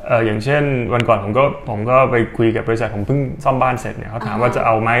อย่างเช่นวันก่อนผมก็ไปคุยกับบริษัทผมเพิ่งซ่อมบ้านเสร็จเนี่ยเขาถามว่าจะเ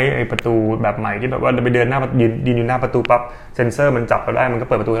อาไหมไอ้ประตูแบบใหม่ที่แบบว่าไปเดินหน้ายืนอยู่หน้าประตูปั๊บเซ็นเซอร์มันจับเราได้มันก็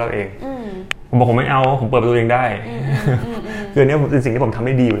เปิดประตูให้เราเองผมบอกผมไม่เอาผมเปิดประตูเองได้คืออันนี้เป็นสิ่งที่ผมทำไ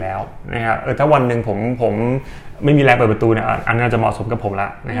ด้ดีอยู่แล้วนะครับถ้าวันหนึ่งผมไม่มีแรงเปิดประตูเนี่ยอันนั้นจะเหมาะสมกับผมละ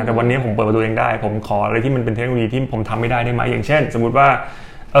นะครับแต่วันนี้ผมเปิดประตูเองได้ผมขออะไรที่มันเป็นเทคโนโลยีที่ผมทำไม่ได้ไหมอย่างเช่นสมมติว่า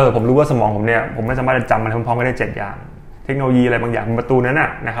ผมรู้ว่าสมองผมเนี่ยผมไม่สามารถจะจำมันพร้อมๆกันได้7อย่างเทคโนโลยีอะไรบางอย่างประตูนั้น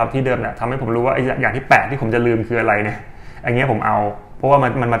นะครับที่เดิมเนี่ยทำให้ผมรู้ว่าไอ้อย่างที่8ที่ผมจะลืมคืออะไรเนี่ยอันนี้ผมเอาเพราะว่า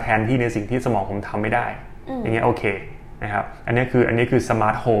มันมาแทนที่ในสิ่งที่สมองผมทำไม่ได้อย่างเงี้ยโอเคนะครับอันนี้คือสมา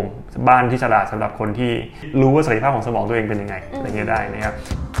ร์ทโฮมบ้านที่ฉลาดสำหรับคนที่รู้ว่าศักยภาพของสมองตัวเองเป็นยังไงอะไรเงี้ยได้นะครับ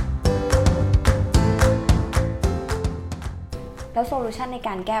แล้วโซลูชันในก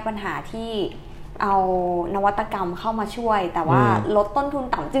ารแก้ปัญหาที่เอานวัตกรรมเข้ามาช่วยแต่ว่าลดต้นทุน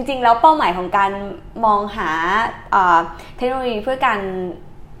ต่ำจริงๆแล้วเป้าหมายของการมองหาเทคโนโลยีเพื่อการ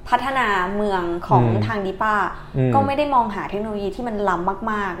พัฒนาเมืองของทางดิป้าก็ไม่ได้มองหาเทคโนโลยีที่มันล้ำ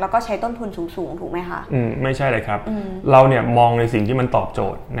มากๆแล้วก็ใช้ต้นทุนสูงๆถูกไหมคะไม่ใช่เลยครับเราเนี่ยมองในสิ่งที่มันตอบโจ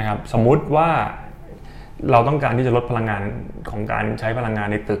ทย์นะครับสมมุติว่าเราต้องการที่จะลดพลังงานของการใช้พลังงาน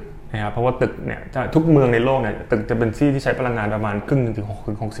ในตึกนะครับเพราะว่าตึกเนี่ยทุกเมืองในโลกเนี่ยตึกจะเป็นที่ใช้พลังงานประมาณครึ่งถึง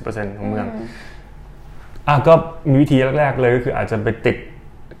 60% ของเมืองก็มีวิธีแรกๆเลยก็คืออาจจะไปติด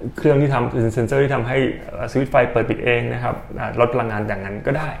เครื่องที่ทำเซ็นเซอร์ที่ทำให้สวิตช์ไฟเปิดปิดเองนะครับลดพลังงานอย่างนั้น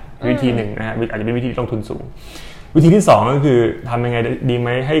ก็ได้วิธีหนึ่งนะฮะอาจจะเป็นวิธีที่ลงทุนสูงวิธีที่2ก็คือทำยังไงดีไหม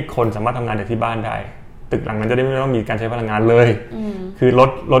ให้คนสามารถทำงานจากที่บ้านได้ตึกหลังนั้นจะได้ไม่ต้องมีการใช้พลังงานเลยคือ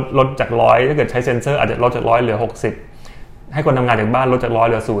ลดจาก100ถ้าเกิดใช้เซ็นเซอร์อาจจะลดจาก100เหลือ60ให้คนทำงานจากบ้านลดจาก100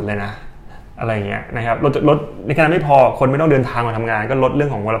เหลือ0เลยนะอะไรเงี้ยนะครับลดในขณะไม่พอคนไม่ต้องเดินทางมาทำงานก็ลดเรื่อ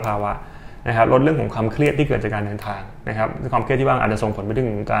งของมลภาวะนะครับลดเรื่องของความเครียดที่เกิดจากการเดินทางนะครับความเครียดที่ว่าอาจจะส่งผลไป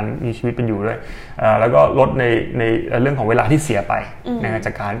ถึงการมีชีวิตเป็นอยู่ด้วยแล้วก็ลดในเรื่องของเวลาที่เสียไปนะครับจ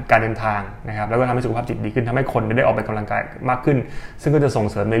ากการเดินทางนะครับแล้วก็ทำให้สุขภาพจิตดีขึ้นทำให้คนได้ออกไปกำลังกายมากขึ้นซึ่งก็จะส่ง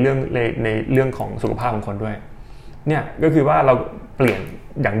เสริมในเรื่องของสุขภาพของคนด้วยเนี่ยก็คือว่าเราเปลี่ยน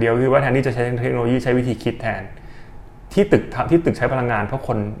อย่างเดียวคือว่าแทนที่จะใช้เทคโนโลยีใช้วิธีคิดแทนที่ตึกใช้พลังงานเพราะค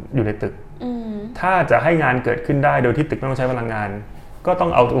นอยู่ในตึกถ้าจะให้งานเกิดขึ้นได้โดยที่ตึกไม่ต้องใช้พลังงานก็ต้อ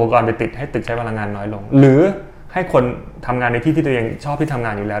งเอาอุปกรณ์ไปติดให้ตึกใช้พลังงานน้อยลงหรือให้คนทำงานในที่ตัวเองชอบที่ทำง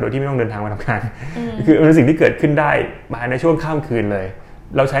านอยู่แล้วโดยที่ไม่ต้องเดินทางมาทำงานคือเป็นสิ่งที่เกิดขึ้นได้ภายในช่วงข้ามคืนเลย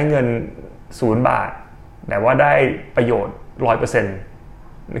เราใช้เงิน0 บาทแต่ว่าได้ประโยชน์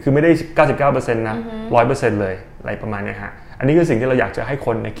 100% คือไม่ได้ 99% นะ 100% เลยอะไรประมาณนี้ฮะอันนี้คือสิ่งที่เราอยากจะให้ค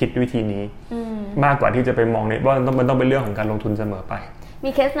นคิดวิธีนี้มากกว่าที่จะไปมองในว่ามันต้องเป็นเรื่องของการลงทุนเสมอไป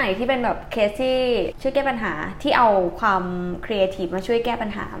มีเคสไหนที่เป็นแบบเคสที่ช่วยแก้ปัญหาที่เอาความครีเอทีฟมาช่วยแก้ปัญ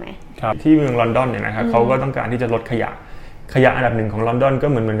หาไหมครับที่เมืองลอนดอนเนี่ยนะครับเขาก็ต้องการที่จะลดขยะอันดับหนึ่งของลอนดอนก็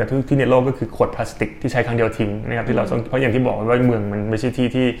เหมือนกับที่ในโลกก็คือขวดพลาสติกที่ใช้ครั้งเดียวทิ้งนะครับที่เราเพราะอย่างที่บอกว่าเมืองมันไม่ใช่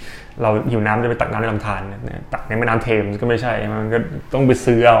ที่เราหิวน้ำจะไปตักน้ำในลำธารตักในแม่น้ำเทมส์ก็ไม่ใช่มันก็ต้องไป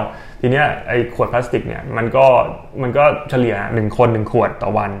ซื้อเอาทีเนี้ยไอ้ขวดพลาสติกเนี่ยมันก็เฉลี่ย1คน1ขวดต่อ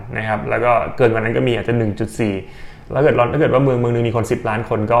วันนะครับแล้วก็เกินกว่านั้นก็มีอาจจะ 1.4 แล้วถ้าเกิดว่าเมืองนึงมีคน10 ล้าน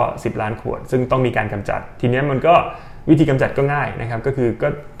คนก็10 ล้านขวดซึ่งต้องมีการกำจัดทีนี้มันก็วิธีกำจัดก็ง่ายนะครับก็คือก็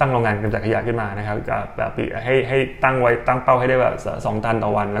ตั้งโรงงานกำจัดขยะขึ้นมานะครับแบบให้ตั้งเป้าให้ได้ว่า2 ตันต่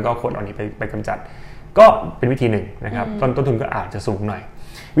อวันแล้วก็ขวดเหล่านี้ไปกำจัดก็เป็นวิธีหนึ่งนะครับต้นทุนก็อาจจะสูงหน่อย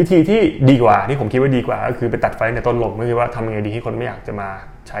วิธีที่ดีกว่าที่ผมคิดว่าดีกว่าก็คือไปตัดไฟในต้นลมก็คือว่าทำยังไงดีให้คนไม่อยากจะมา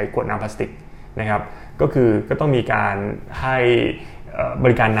ใช้ขวดน้ำพลาสติกนะครับก็ต้องมีการให้บ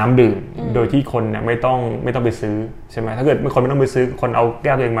ริการน้ำดื่มโดยที่คนเนี่ยไม่ต้องไปซื้อใช่ไหมถ้าเกิดคนไม่ต้องไปซื้อคนเอาแ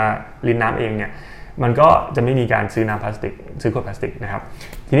ก้วตัวเองมารินน้ำเองเนี่ยมันก็จะไม่มีการซื้อน้ำพลาสติกซื้อขวดพลาสติกนะครับ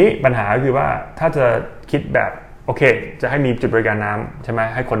ทีนี้ปัญหาก็คือว่าถ้าจะคิดแบบโอเคจะให้มีจุดบริการน้ำใช่ไหม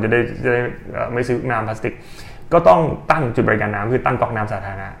ให้คนจะได้ไม่ซื้อน้ำพลาสติกก็ต้องตั้งจุดบริการน้ำคือตั้งก๊อกน้ำสาธ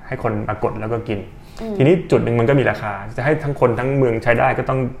ารณะให้คนมากดแล้วก็กินทีนี้จุดหนึ่งมันก็มีราคาจะให้ทั้งคนทั้งเมืองใช้ได้ก็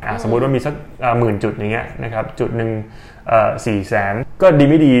ต้องสมมติว่ามีสัก10,000 จุดอย่างเงี้ยนะครับจุดหนึ่ง400,000ก็ดี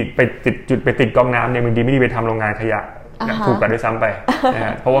ไม่ดีไปติดก๊อกน้ำเนี่ยมันดีไม่ดีไปทำโรงงานขยะถูกกว่าด้วยซ้ำไปนะฮ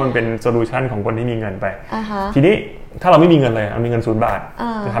ะเพราะว่ามันเป็นโซลูชันของคนที่มีเงินไปทีนี้ถ้าเราไม่มีเงินเลยเรามีเงิน0 บาท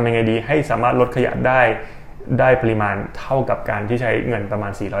จะทำยังไงดีให้สามารถลดขยะได้ปริมาณเท่ากับการที่ใช้เงินประมา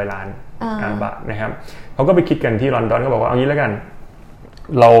ณ400 ล้านบาทนะครับเขาก็ไปคิดกันที่ลอนดอนก็บอกว่าเอางี้แล้วกัน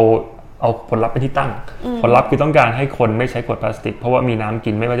เราเอาผลลัพธ์ไปที่ตั้งผลลัพธ์คือต้องการให้คนไม่ใช้ขวดพลาสติกเพราะว่ามีน้ำ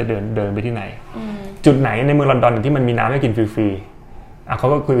กินไม่ว่าจะเดินไปที่ไหนจุดไหนในเมืองลอนดอนที่มันมีน้ำให้กินฟรีๆเขา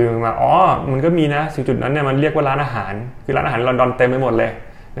ก็คุยมามันก็มีนะจุดนั้นเนี่ยมันเรียกว่าร้านอาหารคือร้านอาหารลอนดอนเต็มไปหมดเลย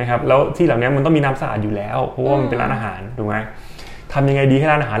นะครับแล้วที่เหล่านี้มันต้องมีน้ำสะอาดอยู่แล้วเพราะว่ามันเป็นร้านอาหารถูกไหมทำยังไงดีให้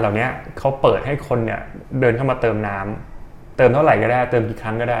ร้านอาหารเหล่านี้เขาเปิดให้คนเนี่ยเดินเข้ามาเติมน้ำเติมเท่าไหร่ก็ได้เติมกี่ค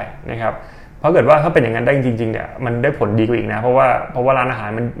รั้งก็ได้นะครับ เพราะเกิดว่าถ้าเป็นอย่างนั้นได้จริงๆเนี่ยมันได้ผลดีกว่าอีกนะเพราะว่าร้านอาหา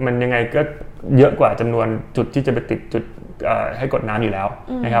รมันยังไงก็เยอะกว่าจำนวนจุดที่จะไปติดจุดให้กดน้ำอยู่แล้ว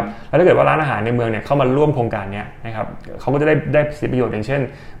นะครับแล้วถ้าเกิดว่าร้านอาหารในเมืองเนี่ยเข้ามาร่วมโครงการนี้นะครับเขาก็จะได้สิทธิประโยชน์อย่างเช่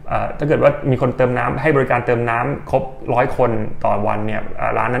นถ้าเกิดว่ามีคนเติมน้ำให้บริการเติมน้ำครบ100 คนต่อวันเนี่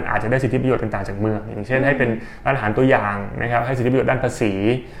ยร้านนั้นอาจจะได้สิทธิประโยชน์ต่างๆจากเมืองอย่างเช่นให้เป็นร้านอาหารตัวอย่างนะครับให้สิทธิประโยชน์ด้านภา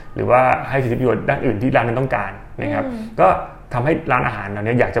ษีหรือว่าให้สิทธิประโยชน์ด้านอื่นที่ร้านนั้นต้องการนะครับก็ทำให้ร้านอาหารเหล่า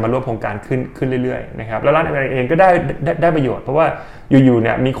นี้อยากจะมาร่วมโครงการขึ้นเรื่อยๆนะครับแล้วร้านอาหารเองก็ได้ประโยชน์เพราะว่าอยู่ๆเ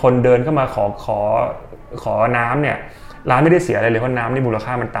นี่ยมีคนเดินเข้ามาขอน้ำเนี่ยร้านไม่ได้เสียอะไรเลยเพราะน้ำนี่มู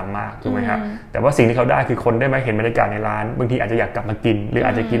ลค่ามันต่ำมากถูกไหมครับแต่ว่าสิ่งที่เขาได้คือคนได้มาเห็นบรรยากาศในร้านบางทีอาจจะอยากกลับมากินหรืออ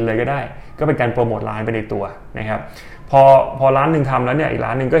าจจะกินเลยก็ได้ก็เป็นการโปรโมทร้านไปในตัวนะครับพอร้านนึงทำแล้วเนี่ยอีกร้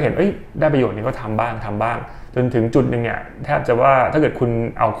านนึงก็เห็นได้ประโยชน์นี่ก็ทำบ้างจนถึงจุดนึงเนี่ยแทบจะว่าถ้าเกิดคุ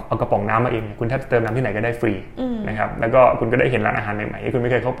ณเอากระป๋องน้ำมาเองคุณแทบจะเติมน้ำที่ไหนก็ได้ฟรีนะครับแล้วก็คุณก็ได้เห็นร้านอาหารใหม่ๆที่คุณ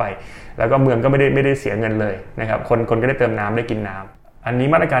ไม่เคยเข้าไปแล้วก็เมืองก็ไม่ได้เสียเงินเลยนะครับคนก็ได้เติมน้ำได้กินน้ำอัน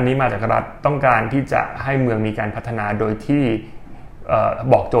นี้มาตรการนี้มาจากรัฐต้องการที่จะให้เมืองมีการพัฒนาโดย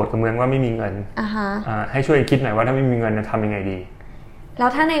ที่บอกโจทย์กับเมืองว่าไม่มีเงินให้ช่วยคิดหน่อยว่าถ้าไม่มีเงินจะทำยังไงดีแล้ว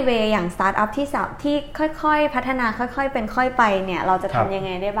ถ้าในเวอย่างสตาร์ทอัพที่ค่อยๆพัฒนาค่อยๆเป็นค่อยไปเนี่ยเราจะทำยัง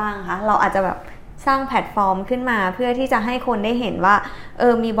ไงได้บ้างคะเราอาจจะแบบสร้างแพลตฟอร์มขึ้นมาเพื่อที่จะให้คนได้เห็นว่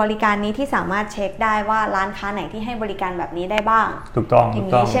ามีบริการนี้ที่สามารถเช็คได้ว่าร้านค้าไหนที่ให้บริการแบบนี้ได้บ้างถูกต้องอย่าง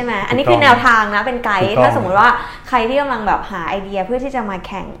นี้ใช่ไหมอันนี้คือแนวทางนะเป็นไกด์ถ้าสมมติว่าใครที่กำลังแบบหาไอเดียเพื่อที่จะมาแ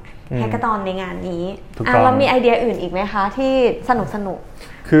ข่งแฮกเกอร์ธอนในงานนี้เรามีไอเดียอื่นอีกไหมคะที่สนุก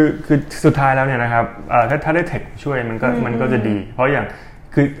คือสุดท้ายแล้วเนี่ยนะครับถ้าได้เทคช่วยมันก็จะดีเพราะอย่า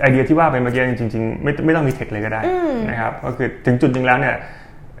งคือไอเดียที่ว่าไปเมื่อกี้จริงๆไม่ต้องมีเทคเลยก็ได้นะครับก็คือถึงจุดจริงแล้วเนี่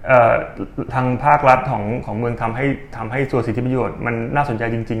ยทางภาครัฐของเมืองทำให้ตัวสิทธิประโยชน์มันน่าสนใ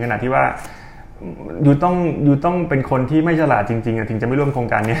จจริงๆขนาดที่ว่าอยู่ต้องเป็นคนที่ไม่ฉลาดจริงๆถึงจะไม่ร่วมโคร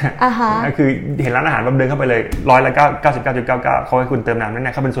งการนี้คือเห็นร้านอาหารแบบเดินเข้าไปเลย99.99%เขาให้คุณเติมน้ำ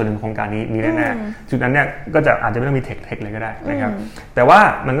แน่ๆเขาเป็นส่วนหนึ่งของโครงการนี้แน่ๆจุดนั้นเนี่ยก็จะอาจจะไม่ต้องมีเทคเลยก็ได้นะครับ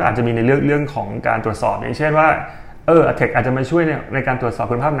แต่ว่ามันก็อาจจะมีในเรื่องของการตรวจสอบอย่างเช่นว่าเทคอาจจะมาช่วยในการตรวจสอ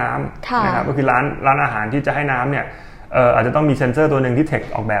บคุณภาพน้ำนะครับก็คือร้านอาหารที่จะให้น้ำเนี่ยอาจจะต้องมีเซ็นเซอร์ตัวหนึ่งที่เ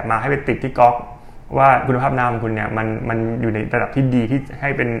ทคออกแบบมาให้ไปติดที่ก๊อกว่าคุณภาพน้ำของคุณเนี่ยมันอยู่ในระดับที่ดีที่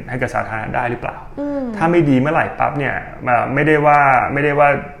ให้กับสาธารณะได้หรือเปล่าถ้าไม่ดีเมื่อไหร่ปั๊บเนี่ยไม่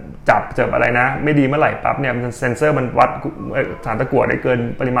ได้ว่าจับอะไรนะไม่ดีเมื่อไหร่ปั๊บเนี่ยเซ็นเซอร์มันวัดสารตะกั่วได้เกิ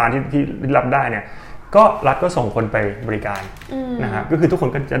นปริมาณที่รับได้เนี่ยก็รัฐก็ส่งคนไปบริการนะฮะก็คือทุกค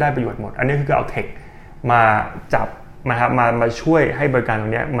นก็จะได้ประโยชน์หมดอันนี้คือเอาเทคมาจับมาช่วยให้บริการตร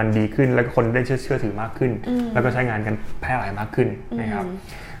งนี้มันดีขึ้นแล้วคนได้เชื่อถือมากขึ้นแล้วก็ใช้งานกันแพร่หลายมากขึ้นนะครั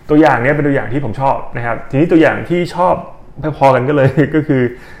บตัวอย่างนี้เป็นตัวอย่างที่ผมชอบนะครับทีนี้ตัวอย่างที่ชอบพอๆกันก็เลยก็คื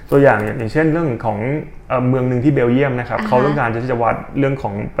อตัวอย่างอย่างเช่นเรื่องของเมืองนึงที่เบลเยียมนะครับเขาต้องการจะวัดเรื่อ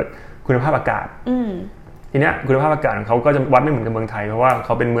งของคุณภาพอากาศทีนี้คุณภาพอากาศของเขาก็จะวัดไม่เหมือนกับเมืองไทยเพราะว่าเข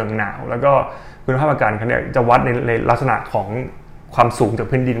าเป็นเมืองหนาวแล้วก็คุณภาพอากาศเขาเนี่ยจะวัดในลักษณะของความสูงจา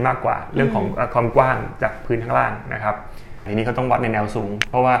กพื้นดินมากกว่าเรื่องของความกว้างจากพื้นข้างล่างนะครับทีนี้เขาต้องวัดในแนวสู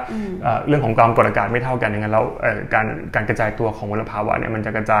งเพราะว่าเรื่องของความกดอากาศไม่เท่ากันอย่างนั้นแล้วการกระจายตัวของมลภาวะเนี่ยมันจ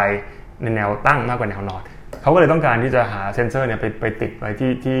ะกระจายในแนวตั้งมากกว่าแนวนอนเขาก็เลยต้องการที่จะหาเซ็นเซอร์เนี่ยไปติด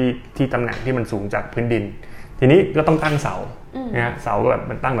ไว้ที่ตำแหน่งที่มันสูงจากพื้นดินทีนี้ก็ต้องตั้งเสาเนี่ยเสาแบ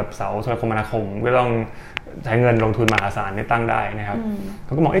บมันตั้งแบบเสาโทรคมนาคมก็ต้องใช้เงินลงทุนมหาศาลเนี่ยตั้งได้นะครับเ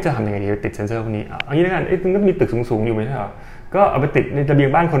ขาก็มองจะทำยังไงดีติดเซ็นเซอร์พวกนี้อันนี้แล้วกันมันก็มีตึกสูงๆอยู่ไม่ใช่หรอก็เอาไปติดในระเบีย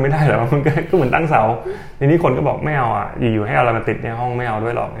งบ้านคนไม่ได้หรอมันก็เหมือนตั้งเสาทีนี้คนก็บอกไม่เอาอยู่ๆให้เอาเรามาติดในห้องไม่เอ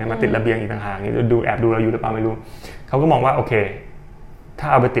าด้วยหรอกมาติดระเบียงอีกต่างหากนี่แอบดูเราอยู่หรือเปล่าไม่รู้เขาก็มองว่าโอเคถ้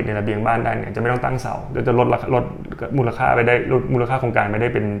าเอาไปติดในระเบียงบ้านได้เนี่ยจะไม่ต้องตั้งเสาจะลดมูลค่าไปได้ลดมูลค่าโครงการไป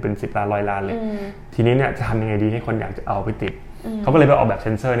ได้เป็น10 ล้าน100 ล้านเลยทีนี้เนี่ยจะทำยังไงดีให้คนอยากจะเอาไปติดเขาก็เลยไปออกแบบเ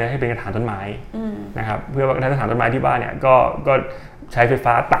ซ็นเซอร์เนี่ยให้เป็นกระถางต้นไม้นะครับเพื่อว่ากระถางต้นไม้ที่บ้านเนี่ยก็ใช้ไ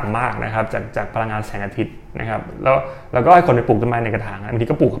ฟฟ้าต่ำมากนะครับจากพลังงานแสงอาทิตย์นะครับแล้วก็ให้คนไปปลูกต้นไม้ในกระถางบางที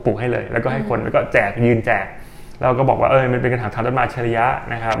ก็ปลูกให้เลยแล้วก็ให้คนแล้วก็ยืนแจกเราก็บอกว่ามันเป็นกระถางต้นไม้อัจฉริย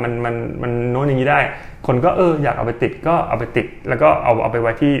ะนะครับมันโน้นอย่างนี้ได้คนก็อยากเอาไปติดก็เอาไปติดแล้วก็เอาไป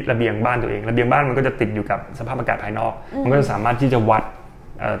ไว้ที่ระเบียงบ้านตัวเองระเบียงบ้านมันก็จะติดอยู่กับสภาพอากาศภายนอกมันก็จะสามารถที่จะวั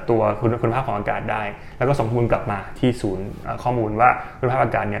ดตัวคุณภาพของอากาศได้แล้วก็ส่งข้อมูลกลับมาที่ศูนย์ข้อมูลว่าคุณภาพอ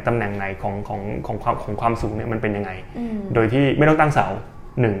ากาศเนี่ยตำแหน่งไหนของความสูงเนี่ยมันเป็นยังไงโดยที่ไม่ต้องตั้งเสา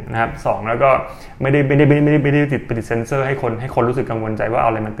1นะครับ2แล้วก็ไม่ได้ติดเซ็นเซอร์ให้คนรู้สึกกังวลใจว่าเอา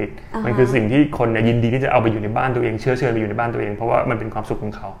อะไรมาติดมันคือสิ่งที่คนยินดีที่จะเอาไปอยู่ในบ้านตัวเองเชื่อไปอยู่ในบ้านตัวเองเพราะว่ามันเป็นความสุข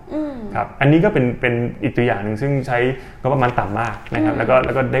ของเขาครับอันนี้ก็เป็นอีกตัวอย่างหนึ่งซึ่งใช้งบประมาณต่ำมากนะครับแล้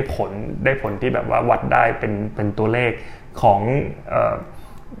วก็ได้ผลที่แบบว่าวัดได้เป็นตัวเลขของ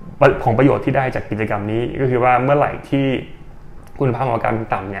ประโยชน์ที่ได้จากกิจกรรมนี้ก็คือว่าเมื่อไหร่ที่คุณภาพของอากาศมัน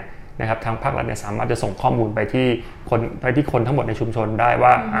ต่ำเนี่ย นะครับทางภาครัฐเนี่ยสามารถจะส่งข้อมูลไปที่คนทั้งหมดในชุมชนได้ว่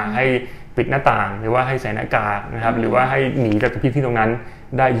าให้ปิดหน้าต่างหรือว่าให้ใส่หน้ากากนะครับหรือว่าให้หนีจากที่ตรงนั้น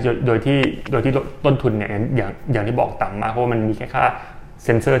ได้โดยที่ต้นทุนเนี่ยอย่างที่บอกต่ำมากเพราะว่ามันมีแค่ค่าเ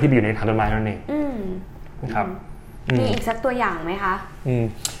ซ็นเซอร์ที่อยู่ในถังต้นไม้นั่นเองนะครับมีอีกสักตัวอย่างไหมคะ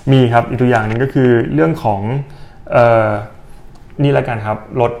มีครับอีกตัวอย่างนึงก็คือเรื่องของนี่ละกันครับ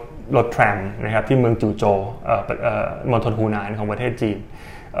รถแทรมนะครับที่เมืองจูโจวมณฑลฮูหนานของประเทศจีน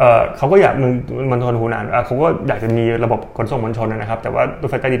เขาก็อยากมณฑลฮูหนานเขาก็อยากจะมีระบบขนส่งมวลชนนะครับแต่ว่ารถ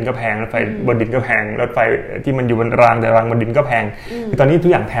ไฟใต้ดินก็แพงรถไฟบนดินก็แพงรถไฟที่มันอยู่บนรางแต่รางบนดินก็แพงคือตอนนี้ทุ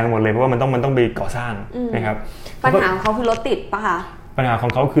กอย่างแพงหมดเลยเพราะว่ามันต้องไปก่อสร้างนะครับปัญหาของเขาคือรถติดปะคะปัญหาขอ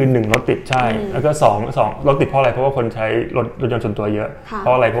งเขาคือ1รถติดใช่แล้วก็2รถติดเพราะอะไรเพราะว่าคนใช้รถยนต์ส่วนตัวเยอะเพร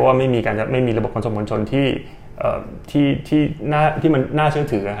าะอะไรเพราะว่าไม่มีระบบขนส่งมวลชนที่มันน่าเชื่อ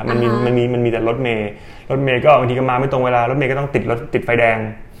ถือครับมันมีแต่รถเมย์ก็บางทีก็มาไม่ตรงเวลารถเมย์ก็ต้องติดไฟแดง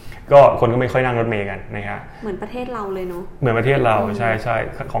ก็คนก็ไม่ค่อยนั่งรถเมย์กันนะครับเหมือนประเทศเราเลยเนาะเหมือนประเทศเราใช่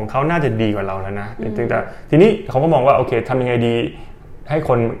ของเขาน่าจะดีกว่าเราแล้วนะแต่ทีนี้เขาก็มองว่าโอเคทำยังไงดีใ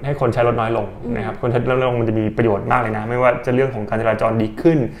ห้คนใช้รถน้อยลงนะครับคนใช้รถน้อยลงมันจะมีประโยชน์มากเลยนะไม่ว่าจะเรื่องของการจราจรดี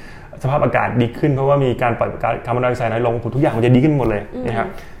ขึ้นสภาพอากาศดีขึ้นเพราะว่ามีการปล่อยก๊าซคาร์บอนไดออกไซด์น้อยลงทุกอย่างมันจะดีขึ้นหมดเลยนะครับ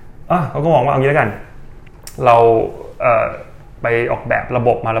เขาก็มองว่าเอางี้แล้วกันเราไปออกแบบระบ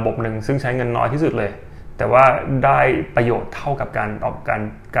บหนึ่งซึ่งใช้เงินน้อยที่สุดเลยแต่ว่าได้ประโยชน์เท่ากับ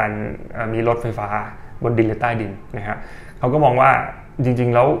การมีรถไฟฟ้าบนดินหรือใต้ดินนะครับเขาก็มองว่าจริง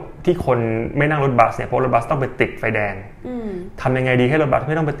ๆแล้วที่คนไม่นั่งรถบัสเนี่ยเพราะรถบัสต้องไปติดไฟแดงทำยังไงดีให้รถบัส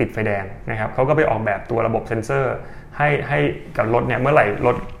ไม่ต้องไปติดไฟแดงนะครับเขาก็ไปออกแบบตัวระบบเซ็นเซอร์ให้กับรถเนี่ยเมื่อไหร่ร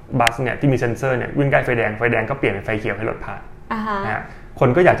ถบัสเนี่ยที่มีเซ็นเซอร์เนี่ยวิ่งใกล้ไฟแดงก็เปลี่ยนเป็นไฟเขียวให้รถผ่านนะฮะคน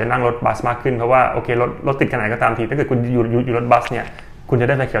ก็อยากจะนั่งรถบัสมากขึ้นเพราะว่าโอเครถติดขนาดก็ตามทีถ้าเกิดคุณอยู่รถบัสเนี่ยคุณจะ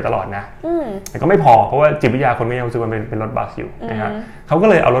ได้ไฟเขียวตลอดนะแต่ก็ไม่พอเพราะว่าจิตวิทยาคนก็ยังรู้สึกว่าเป็นรถบัสอยู่นะฮะเขาก็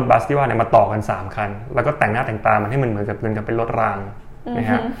เลยเอารถบัสที่ว่าเนี่ยมาต่อกัน3คันแล้วก็แต่งหน้าแต่งตามันให้มันเหมือนกับเป็นรถรางนะ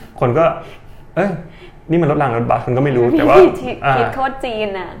ฮะคนก็นี่มันรถรางรถบัสคนก็ไม่รู้แต่ว่าคิดโคตรจีน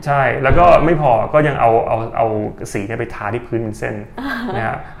อ่ะใช่แล้วก็ไม่พอก็ยังเอาสีเนี่ยไปทาที่พื้นเป็นเส้นนะฮ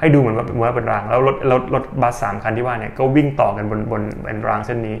ะให้ดูเหมือนว่าเป็นรางแล้วรถบัส3คันที่ว่าเนี่ยก็วิ่งต่อกันบนรางเ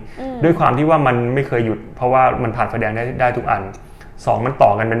ส้นนี้ด้วยความที่ว่ามันไม่เคยหยุดเพราะว่ามันผ่านไฟแดงได้ทุกอัน2มันต่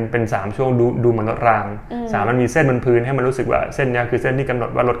อกันเป็น3ช่วงดูเหมือนรถราง3มันมีเส้นบนพื้นให้มันรู้สึกว่าเส้นนี้คือเส้นที่กำหนด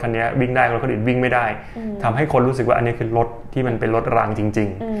ว่ารถคันนี้วิ่งได้รถคนอื่นวิ่งไม่ได้ทำให้คนรู้สึกว่าอันนี้คือรถที่มันเป็นรถรางจริง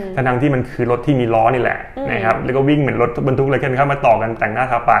ๆทั้งที่มันคือรถที่มีล้อนี่แหละนะครับแล้วก็วิ่งเหมือนรถบรรทุกอะไรกันเข้ามาต่อกันแต่งหน้า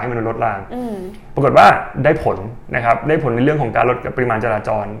ทาปากให้มันเป็นรถรางปรากฏว่าได้ผลนะครับได้ผลในเรื่องของการลดปริมาณจราจ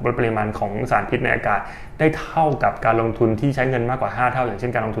รลดปริมาณของสารพิษในอากาศได้เท่ากับการลงทุนที่ใช้เงินมากกว่า5เท่าอย่างเช่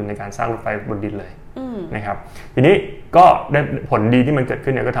นการลงทุนในการสร้างรถไฟบนดินเลยนะครับทีนี้ก็ได้ผลดีที่มันเกิด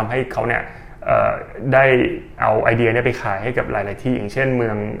ขึ้นเนี่ยก็ทำให้เขาเนี่ยได้เอาไอเดียนี้ไปขายให้กับหลายๆที่อย่างเช่นเมื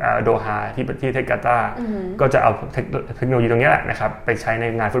องโดฮาที่ประเทศกาตาร์ก็จะเอาเทคโนโลยีตรงนี้แหละนะครับไปใช้ใน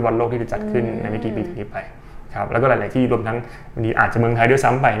งานฟุตบอลโลกที่จะจัดขึ้นในไม่กี่ปีนี้ไปครับแล้วก็หลายๆที่รวมทั้งวันนี้อาจจะเมืองไทยด้วยซ้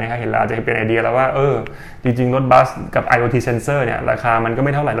ำไปนะครับเห็นแล้วอาจจะเป็นไอเดียแล้วว่าจริงๆรถบัสกับ IoT sensor เนี่ยราคามันก็ไ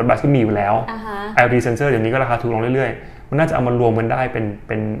ม่เท่าไหร่รถบัสก็มีอยู่แล้ว IoT sensor เดี๋ยวนี้ก็ราคาถูกลงเรื่อยๆมันน่าจะเอามารวมกันได้เ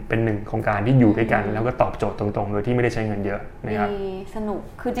ป็นหนึ่งโครงการที่อยู่ด้วยกันแล้วก็ตอบโจทย์ตรงๆโดยที่ไม่ได้ใช้เงินเยอะนะครับสนุก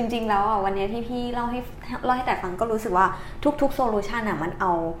คือจริงๆแล้ววันนี้ที่พี่เล่าให้แต่ฟังก็รู้สึกว่าทุกๆโซลูชันอ่ะมันเอ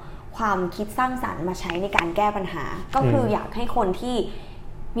าความคิดสร้างสรรค์มาใช้ในการแก้ปัญหาก็คืออยากให้คนที่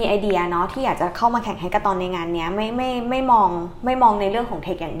มีไอเดียเนาะที่อยากจะเข้ามาแข่งให้กระตอนในงานนี้ไม่มองในเรื่องของเท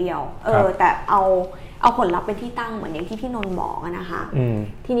คอย่างเดียวแต่เอาผลลัพธ์เป็นที่ตั้งเหมือนอย่างที่พี่นนท์บอกนะคะ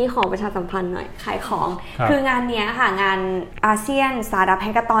ทีนี้ขอประชาสัมพันธ์หน่อยขายของคืองานนี้ค่ะงานอาเซียนสตาร์ทอัพแฮ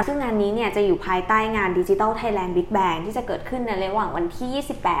กเกอร์ตอนซึ่งงานนี้เนี่ยจะอยู่ภายใต้งาน Digital Thailand Big Bang ที่จะเกิดขึ้นในระหว่างวันที่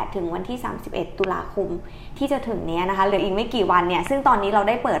28ถึงวันที่31ตุลาคมที่จะถึงนี้นะคะเหลืออีกไม่กี่วันเนี่ยซึ่งตอนนี้เรา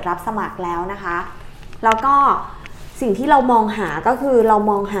ได้เปิดรับสมัครแล้วนะคะแล้วก็สิ่งที่เรามองหาก็คือเรา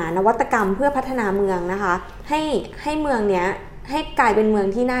มองหานวัตกรรมเพื่อพัฒนาเมืองนะคะให้เมืองเนี้ยให้กลายเป็นเมือง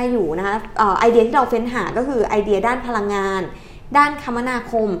ที่น่าอยู่นะคะไอเดียที่เราเฟ้นหาก็คือไอเดียด้านพลังงานด้านคมนา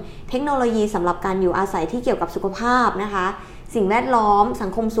คมเทคโนโลยีสำหรับการอยู่อาศัยที่เกี่ยวกับสุขภาพนะคะสิ่งแวดล้อมสั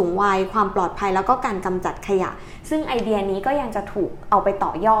งคมสูงวัยความปลอดภัยแล้วก็การกำจัดขยะซึ่งไอเดียนี้ก็ยังจะถูกเอาไปต่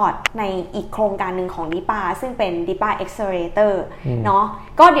อยอดในอีกโครงการหนึ่งของดิปาซึ่งเป็น DIPA Accelerator เนาะ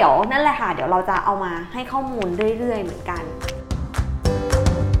ก็เดี๋ยวนั่นแหละค่ะเดี๋ยวเราจะเอามาให้ข้อมูลเรื่อยๆเหมือนกัน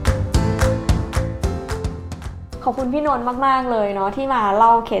ขอบคุณพี่นนท์มากๆเลยเนาะที่มาเล่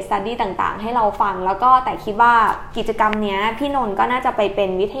าเคสสตั๊ดดี้ต่างๆให้เราฟังแล้วก็แต่คิดว่ากิจกรรมนี้พี่นนท์ก็น่าจะไปเป็น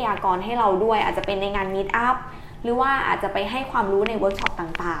วิทยากรให้เราด้วยอาจจะเป็นในงานมีตอัพหรือว่าอาจจะไปให้ความรู้ในเวิร์กช็อป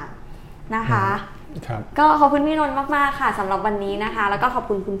ต่างๆ นะคะก็ขอบคุณพี่นนท์มากๆค่ะสำหรับวันนี้นะคะแล้วก็ขอบ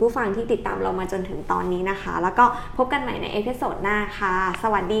คุณคุณผู้ฟังที่ติดตามเรามาจนถึงตอนนี้นะคะแล้วก็พบกันใหม่ในเอพิโซดหน้าค่ะส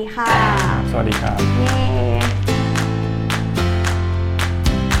วัสดีค่ะสวัสดีครับ